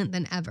silent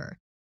than ever.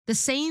 The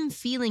same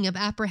feeling of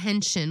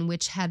apprehension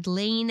which had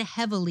lain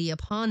heavily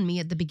upon me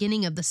at the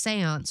beginning of the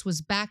séance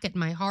was back at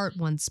my heart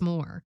once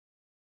more.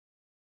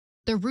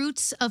 The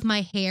roots of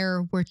my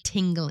hair were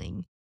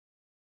tingling.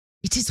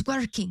 It is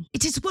working,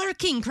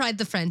 cried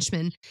the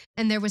Frenchman,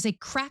 and there was a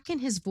crack in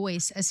his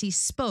voice as he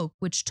spoke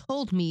which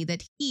told me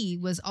that he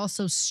was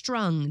also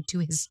strung to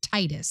his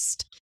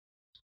tightest.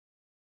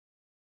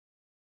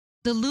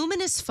 The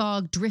luminous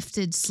fog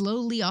drifted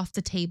slowly off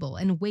the table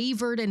and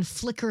wavered and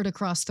flickered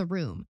across the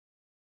room.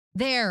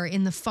 There,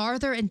 in the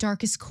farther and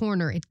darkest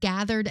corner, it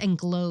gathered and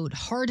glowed,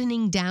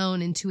 hardening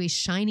down into a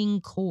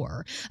shining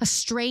core, a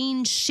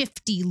strange,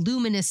 shifty,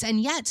 luminous, and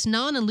yet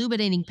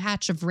non-illuminating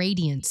patch of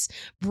radiance,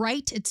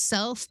 bright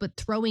itself but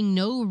throwing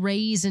no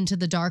rays into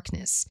the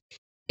darkness.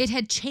 It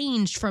had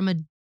changed from a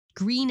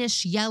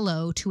greenish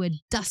yellow to a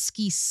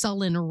dusky,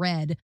 sullen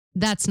red.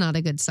 That's not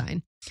a good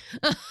sign.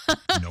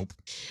 Nope.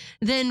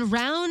 Then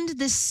round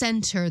this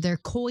center there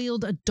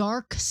coiled a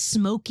dark,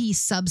 smoky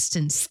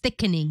substance,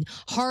 thickening,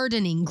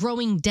 hardening,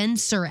 growing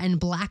denser and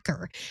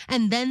blacker.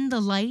 And then the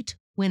light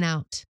went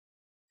out,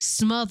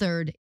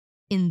 smothered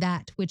in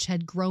that which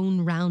had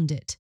grown round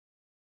it.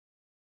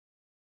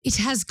 It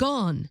has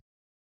gone.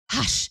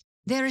 Hush,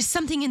 there is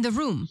something in the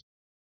room.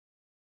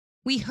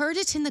 We heard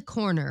it in the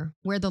corner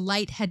where the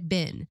light had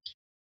been.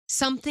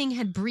 Something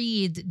had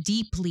breathed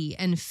deeply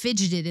and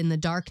fidgeted in the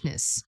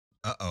darkness.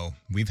 Uh-oh.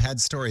 We've had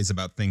stories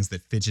about things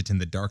that fidget in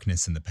the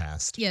darkness in the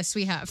past. Yes,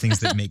 we have. Things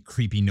that make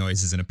creepy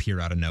noises and appear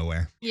out of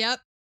nowhere. Yep.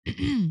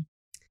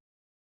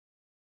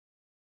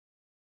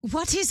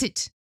 What is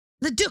it?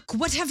 Leduc,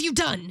 what have you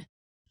done?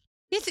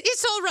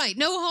 It's all right.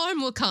 No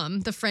harm will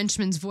come. The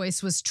Frenchman's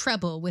voice was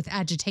treble with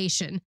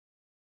agitation.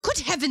 Good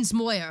heavens,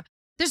 Moyer.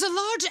 There's a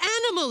large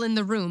animal in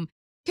the room.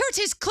 Here it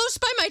is, close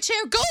by my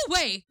chair. Go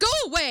away! Go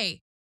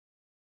away!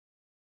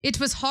 It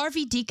was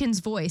Harvey Deacon's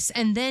voice,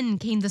 and then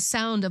came the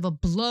sound of a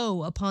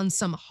blow upon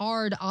some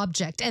hard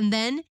object. And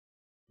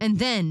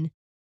then,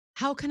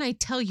 how can I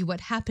tell you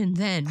what happened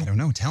then? I don't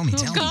know. Tell me.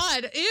 Oh,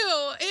 God. Ew.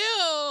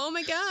 Oh,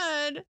 my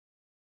God.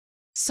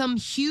 Some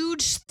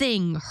huge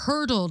thing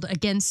hurtled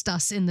against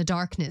us in the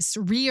darkness,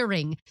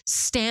 rearing,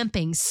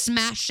 stamping,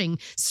 smashing,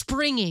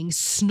 springing,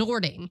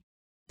 snorting.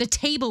 The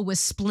table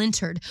was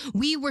splintered.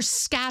 We were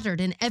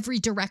scattered in every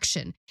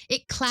direction.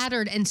 It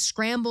clattered and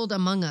scrambled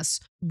among us,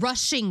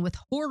 rushing with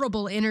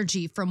horrible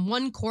energy from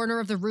one corner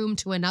of the room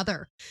to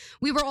another.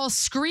 We were all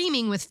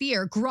screaming with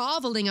fear,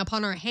 groveling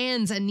upon our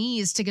hands and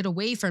knees to get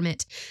away from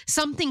it.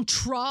 Something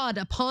trod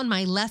upon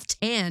my left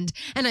hand,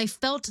 and I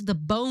felt the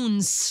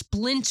bones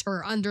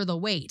splinter under the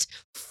weight.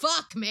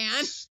 Fuck,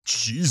 man.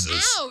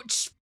 Jesus.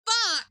 Ouch.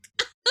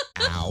 Fuck.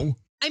 Ow.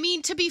 I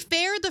mean, to be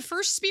fair, the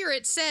first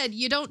spirit said,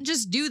 you don't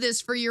just do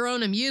this for your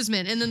own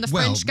amusement. And then the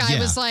Well, French guy yeah.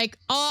 was like,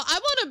 I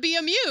want to be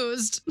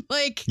amused.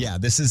 Like, Yeah,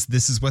 this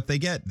is what they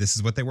get. This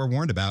is what they were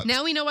warned about.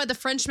 now we know why the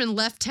Frenchman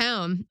left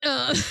town.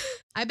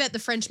 I bet the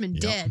Frenchman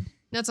Yep. dead.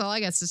 That's all I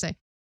got to say.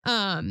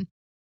 A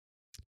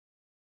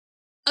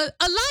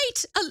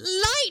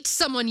light,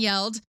 someone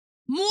yelled.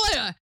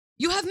 Moira,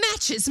 you have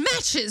matches.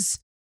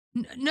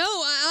 No,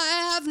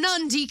 I have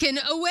none, Deacon.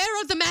 Where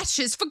are the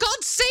matches? For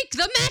God's sake,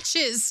 the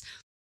matches!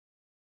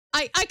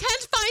 I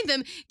can't find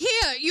them.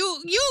 Here,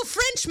 you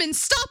Frenchmen,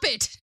 stop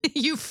it.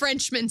 You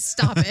Frenchmen,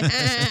 stop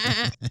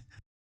it.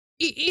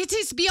 It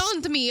is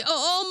beyond me.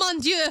 Oh, mon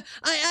Dieu.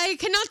 I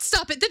cannot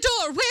stop it. The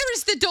door. Where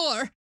is the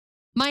door?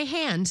 My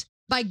hand,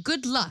 by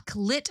good luck,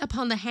 lit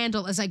upon the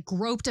handle as I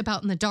groped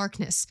about in the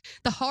darkness.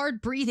 The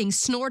hard-breathing,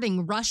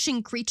 snorting,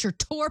 rushing creature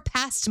tore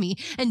past me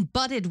and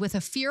butted with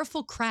a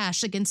fearful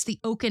crash against the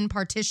oaken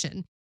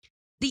partition.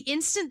 The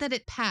instant that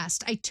it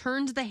passed, I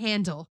turned the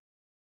handle.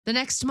 The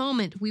next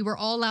moment, we were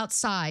all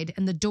outside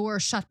and the door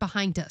shut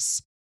behind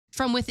us.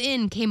 From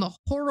within came a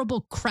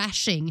horrible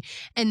crashing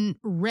and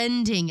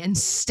rending and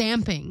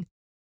stamping.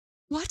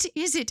 What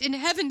is it, in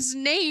heaven's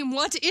name?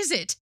 What is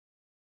it?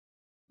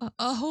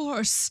 A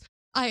horse.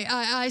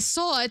 I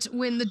saw it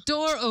when the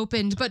door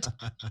opened, but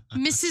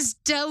Mrs.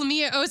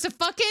 Delmere, oh, it's a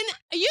fucking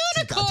unicorn!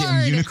 It's a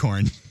goddamn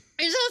unicorn.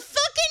 There's a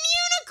fucking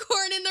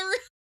unicorn in the room.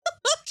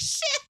 Oh,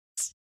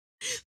 shit!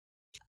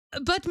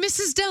 But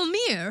Mrs.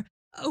 Delmere,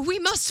 we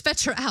must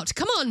fetch her out.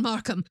 Come on,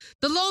 Markham.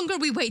 The longer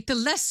we wait, the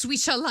less we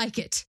shall like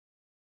it.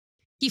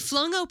 He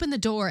flung open the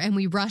door and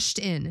we rushed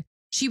in.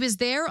 She was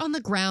there on the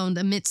ground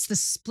amidst the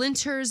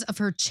splinters of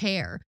her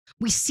chair.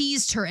 We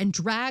seized her and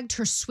dragged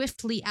her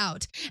swiftly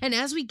out, and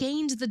as we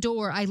gained the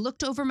door, I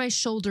looked over my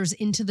shoulders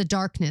into the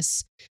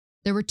darkness.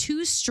 There were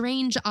two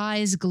strange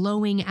eyes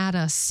glowing at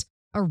us,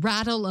 a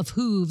rattle of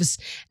hooves,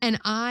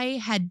 and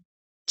I had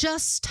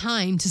just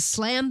time to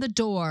slam the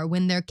door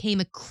when there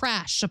came a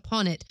crash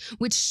upon it,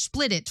 which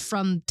split it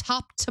from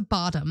top to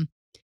bottom.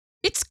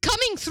 It's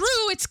coming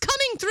through! It's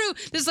coming through!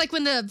 This is like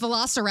when the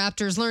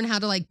velociraptors learn how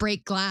to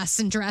break glass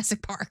in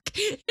Jurassic Park.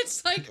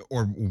 It's like...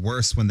 Or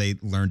worse, when they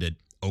learn to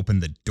open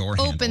the door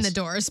handles. Open the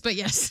doors, but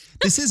yes.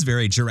 This is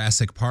very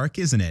Jurassic Park,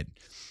 isn't it?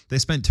 They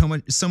spent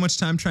so much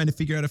time trying to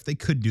figure out if they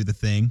could do the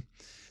thing,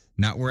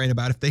 not worrying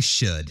about if they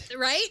should.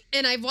 Right?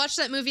 And I've watched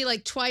that movie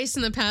twice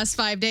in the past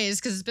 5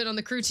 days because it's been on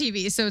the Crew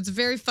TV, so it's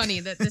very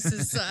funny that this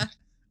is,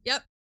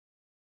 yep.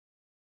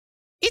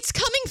 It's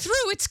coming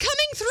through! It's coming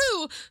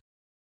through!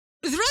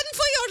 Run for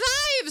your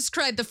lives,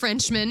 cried the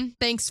Frenchman.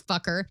 Thanks,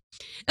 fucker.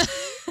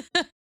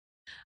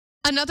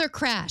 Another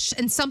crash,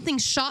 and something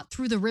shot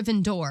through the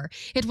riven door.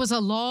 It was a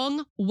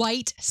long,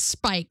 white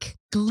spike,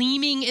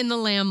 gleaming in the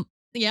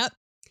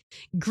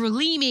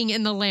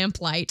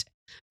lamplight.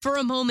 For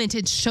a moment,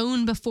 it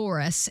shone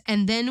before us,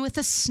 and then with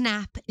a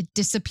snap, it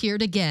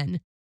disappeared again.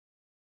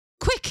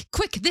 Quick,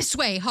 quick, this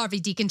way, Harvey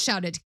Deacon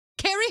shouted.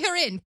 Carry her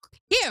in.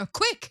 Here,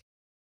 quick.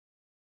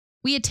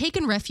 We had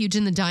taken refuge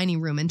in the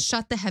dining room and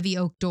shut the heavy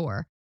oak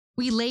door.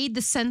 We laid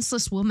the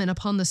senseless woman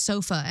upon the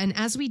sofa, and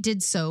as we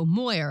did so,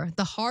 Moyer,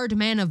 the hard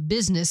man of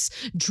business,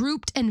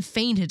 drooped and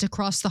fainted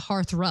across the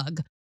hearth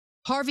rug.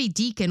 Harvey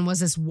Deacon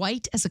was as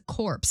white as a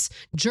corpse,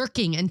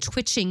 jerking and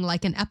twitching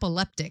like an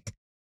epileptic.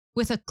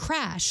 With a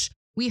crash,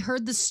 we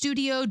heard the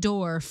studio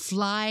door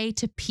fly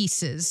to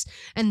pieces,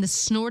 and the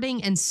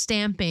snorting and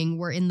stamping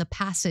were in the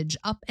passage,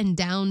 up and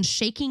down,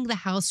 shaking the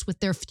house with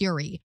their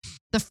fury.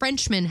 The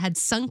Frenchman had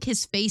sunk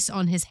his face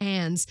on his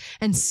hands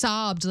and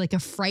sobbed like a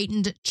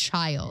frightened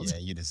child. Yeah,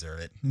 you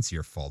deserve it. It's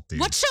your fault, dude.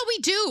 What shall we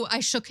do?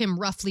 I shook him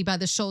roughly by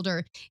the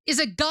shoulder. Is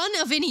a gun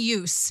of any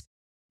use?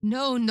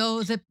 No,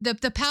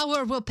 the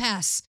power will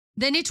pass.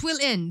 Then it will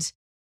end.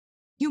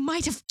 You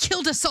might have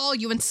killed us all,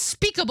 you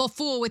unspeakable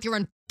fool, with your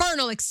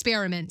infernal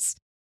experiments.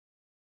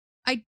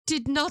 I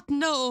did not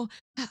know.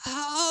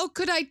 How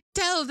could I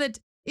tell that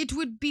it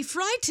would be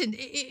frightened?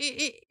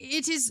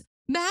 It is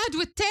mad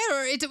with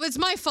terror. It was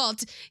my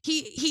fault.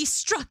 He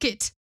struck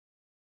it.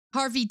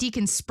 Harvey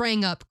Deacon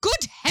sprang up.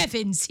 Good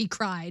heavens, he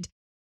cried.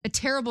 A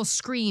terrible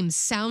scream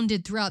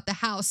sounded throughout the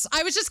house.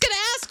 I was just going to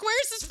ask,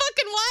 where's his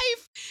fucking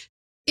wife?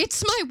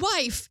 It's my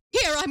wife.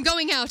 Here, I'm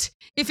going out.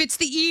 If it's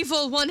the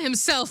evil one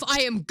himself,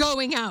 I am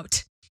going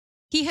out.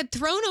 He had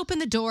thrown open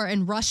the door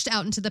and rushed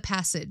out into the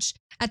passage.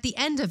 At the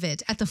end of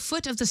it, at the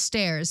foot of the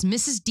stairs,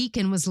 Mrs.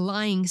 Deacon was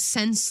lying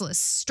senseless,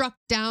 struck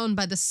down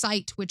by the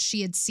sight which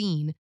she had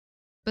seen.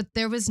 But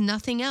there was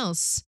nothing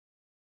else.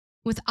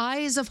 With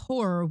eyes of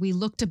horror, we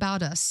looked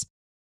about us,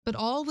 but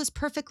all was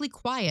perfectly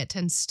quiet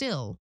and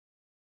still.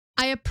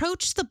 I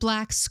approached the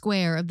black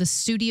square of the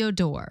studio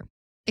door,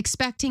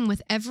 expecting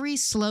with every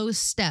slow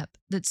step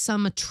that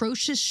some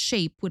atrocious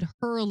shape would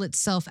hurl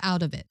itself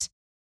out of it.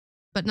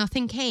 But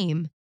nothing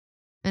came,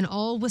 and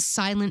all was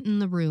silent in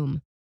the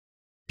room.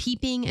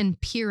 Peeping and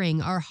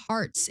peering, our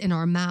hearts in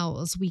our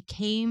mouths, we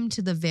came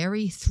to the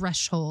very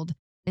threshold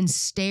and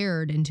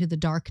stared into the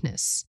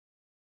darkness.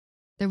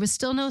 There was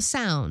still no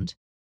sound,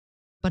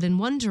 but in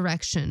one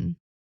direction,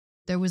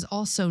 there was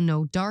also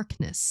no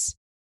darkness.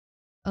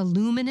 A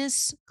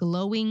luminous,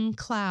 glowing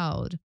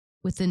cloud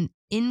with an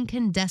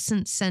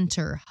incandescent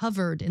center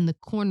hovered in the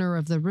corner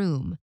of the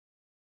room.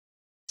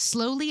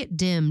 Slowly it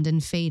dimmed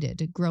and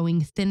faded,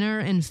 growing thinner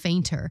and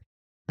fainter,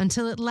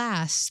 until at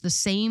last the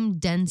same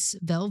dense,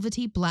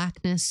 velvety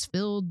blackness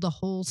filled the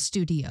whole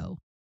studio.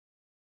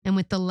 And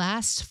with the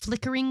last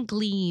flickering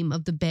gleam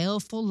of the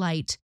baleful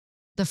light,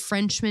 the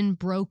Frenchman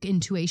broke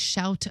into a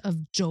shout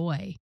of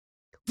joy.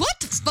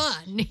 What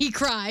fun, he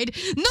cried.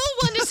 No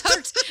one is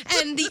hurt,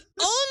 and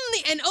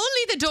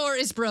only the door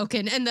is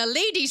broken, and the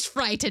lady's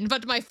frightened.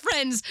 But my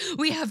friends,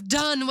 we have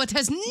done what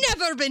has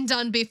never been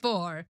done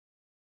before.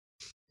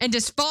 And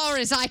as far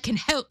as I can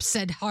help,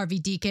 said Harvey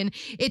Deacon,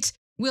 it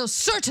will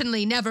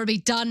certainly never be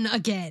done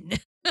again.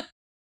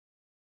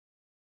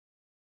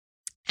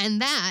 And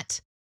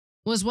that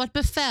was what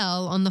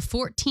befell on the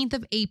 14th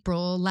of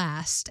April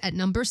last at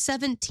number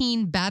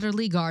 17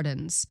 Batterley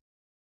Gardens.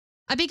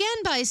 I began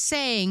by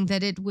saying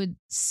that it would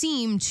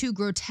seem too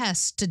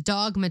grotesque to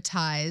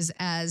dogmatize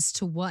as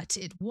to what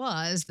it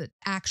was that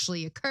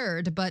actually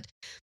occurred, but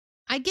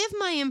I give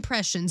my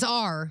impressions,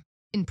 our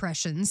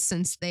impressions,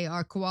 since they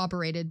are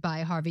corroborated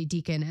by Harvey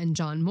Deacon and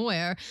John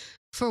Moyer,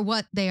 for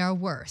what they are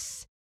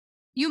worth.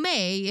 You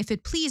may, if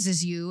it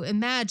pleases you,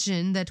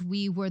 imagine that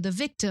we were the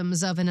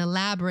victims of an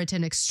elaborate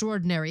and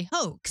extraordinary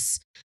hoax.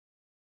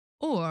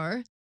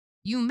 Or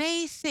you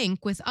may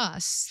think with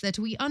us that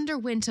we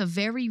underwent a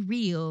very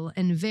real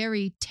and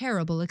very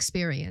terrible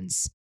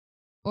experience.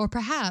 Or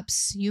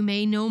perhaps you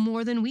may know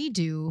more than we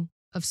do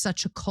of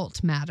such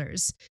occult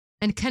matters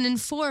and can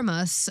inform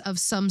us of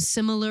some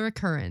similar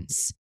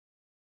occurrence.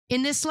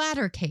 In this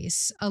latter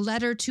case, a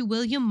letter to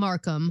William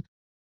Markham,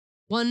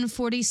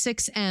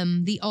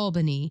 146M, The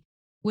Albany,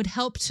 would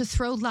help to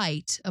throw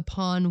light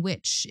upon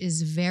which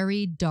is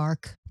very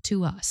dark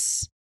to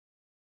us.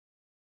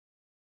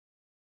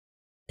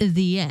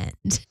 The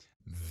end.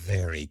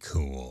 Very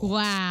cool.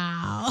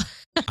 Wow.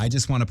 I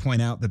just want to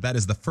point out that that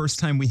is the first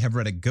time we have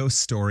read a ghost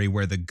story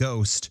where the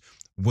ghost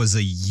was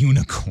a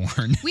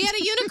unicorn. We had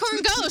a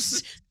unicorn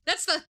ghost.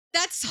 That's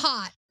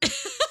hot.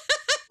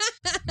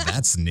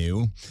 That's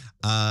new.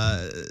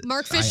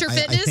 Mark Fisher I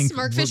Fitness. think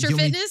Mark you'll Fisher need-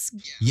 Fitness.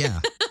 Yeah.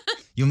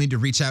 You'll need to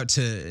reach out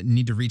to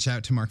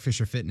Mark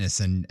Fisher Fitness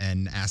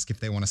and ask if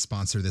they want to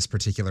sponsor this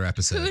particular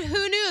episode.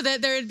 Who knew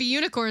that there would be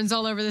unicorns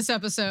all over this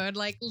episode?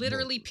 Like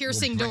literally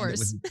piercing We'll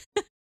doors.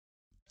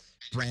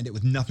 Brand it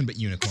with nothing but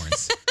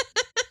unicorns.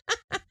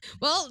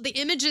 Well, the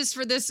images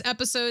for this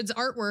episode's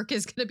artwork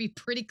is going to be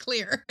pretty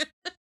clear.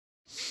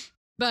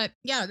 But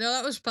yeah, no,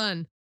 that was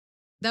fun.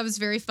 That was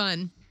very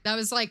fun. That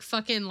was like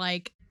fucking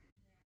like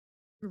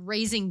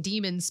raising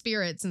demon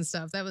spirits and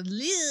stuff. That was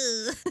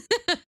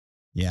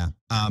Yeah.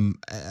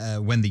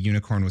 When the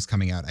unicorn was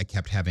coming out, I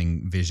kept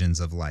having visions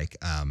of like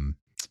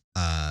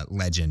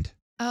Legend.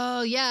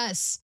 Oh,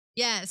 yes.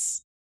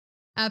 Yes.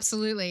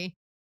 Absolutely.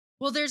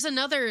 Well, there's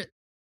another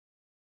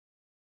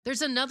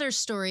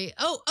story.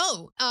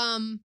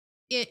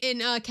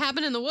 In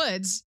Cabin in the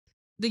Woods,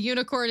 the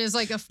unicorn is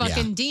like a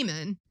fucking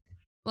demon.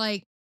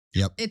 Like,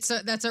 Yep.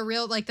 That's a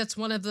real, like, that's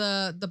one of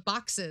the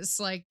boxes.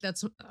 Like,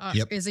 that's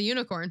is a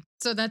unicorn.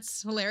 So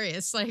that's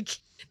hilarious. Like,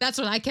 that's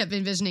what I kept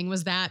envisioning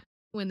was that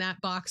when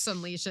that box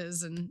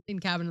unleashes in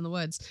Cabin in the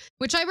Woods,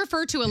 which I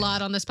refer to a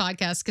lot on this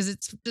podcast because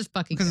it's just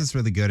fucking Because good. it's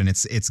really good and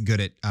it's good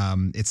at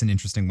it's an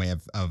interesting way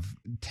of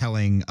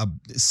telling a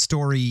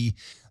story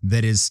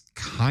that is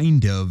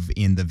kind of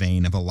in the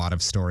vein of a lot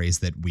of stories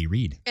that we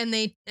read.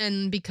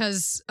 And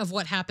because of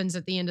what happens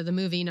at the end of the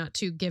movie, not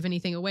to give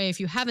anything away if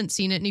you haven't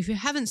seen it, and if you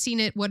haven't seen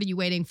it, what are you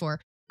waiting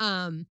for?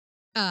 They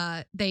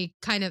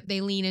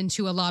lean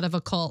into a lot of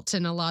occult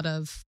and a lot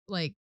of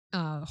like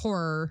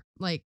horror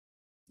like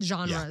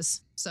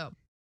genres. So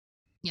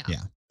yeah.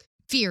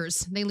 Fears.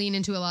 They lean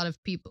into a lot of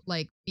people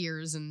like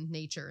fears and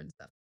nature and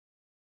stuff.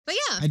 But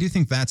yeah. I do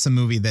think that's a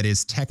movie that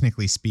is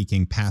technically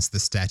speaking past the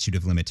statute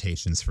of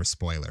limitations for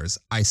spoilers.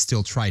 I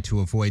still try to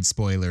avoid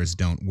spoilers,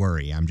 don't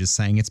worry. I'm just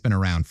saying it's been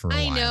around for a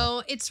while. I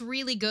know, it's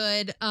really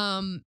good.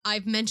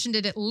 I've mentioned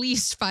it at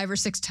least 5 or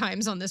 6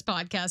 times on this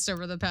podcast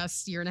over the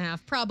past year and a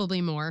half,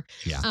 probably more.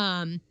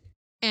 Yeah.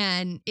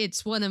 And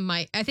it's one of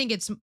my I think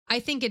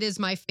it is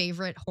my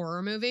favorite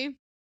horror movie.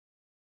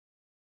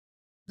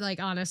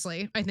 Like,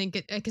 honestly, I think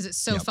it because it's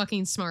so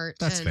fucking smart.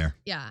 That's fair.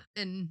 Yeah,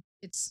 and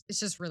it's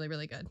just really,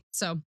 really good.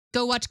 So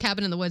go watch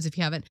Cabin in the Woods if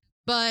you haven't.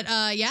 But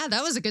yeah,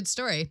 that was a good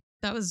story.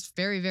 That was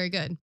very, very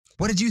good.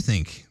 What did you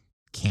think,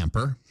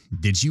 camper?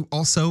 Did you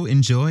also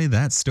enjoy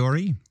that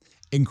story?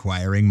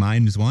 Inquiring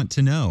minds want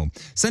to know.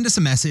 Send us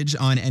a message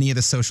on any of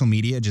the social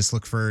media. Just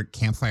look for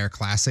Campfire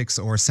Classics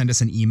or send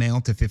us an email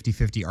to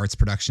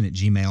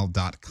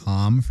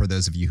 5050artsproduction@gmail.com. For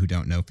those of you who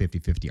don't know,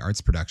 5050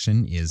 Arts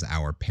Production is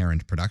our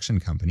parent production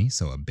company.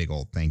 So a big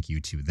old thank you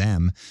to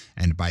them.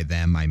 And by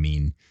them, I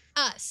mean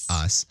us.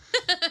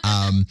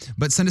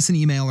 But send us an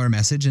email or a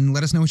message and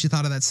let us know what you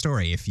thought of that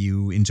story. If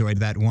you enjoyed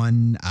that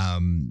one,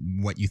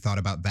 what you thought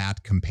about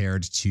that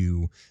compared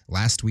to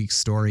last week's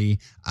story.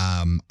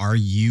 Are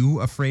you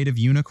afraid of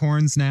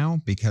unicorns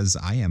now? Because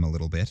I am a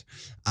little bit.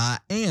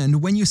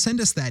 And when you send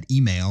us that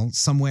email,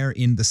 somewhere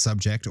in the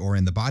subject or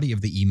in the body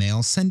of the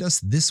email, send us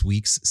this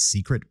week's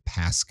secret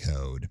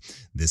passcode.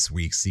 This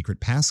week's secret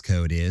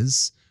passcode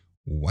is...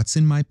 What's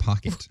in my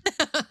pocket?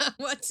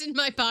 What's in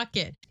my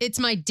pocket? It's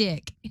my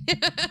dick.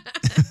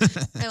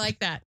 I like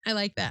that.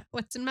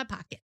 What's in my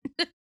pocket?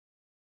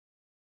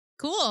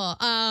 Cool.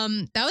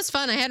 That was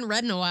fun. I hadn't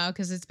read in a while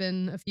because it's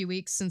been a few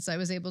weeks since I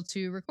was able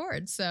to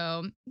record.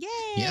 So yay.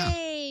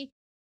 Yeah.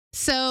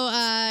 So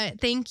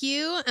thank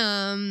you.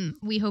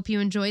 We hope you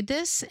enjoyed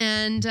this.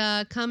 And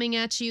coming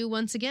at you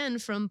once again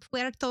from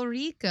Puerto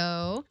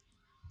Rico,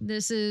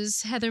 This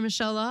is Heather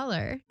Michelle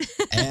Lawler.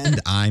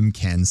 And I'm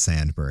Ken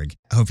Sandberg.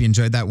 I hope you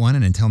enjoyed that one.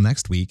 And until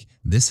next week,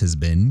 this has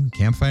been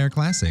Campfire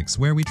Classics,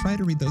 where we try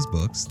to read those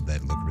books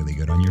that look really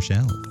good on your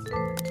shelf.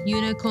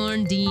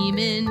 Unicorn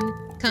demon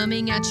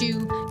coming at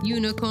you.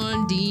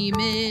 Unicorn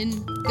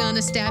demon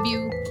gonna stab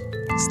you.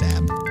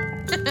 Stab.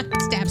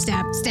 Stab,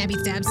 stab, stabby,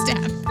 stab,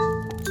 stab.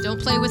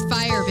 Don't play with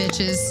fire,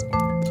 bitches.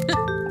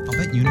 I'll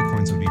bet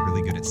unicorns would be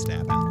really good at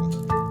stab out.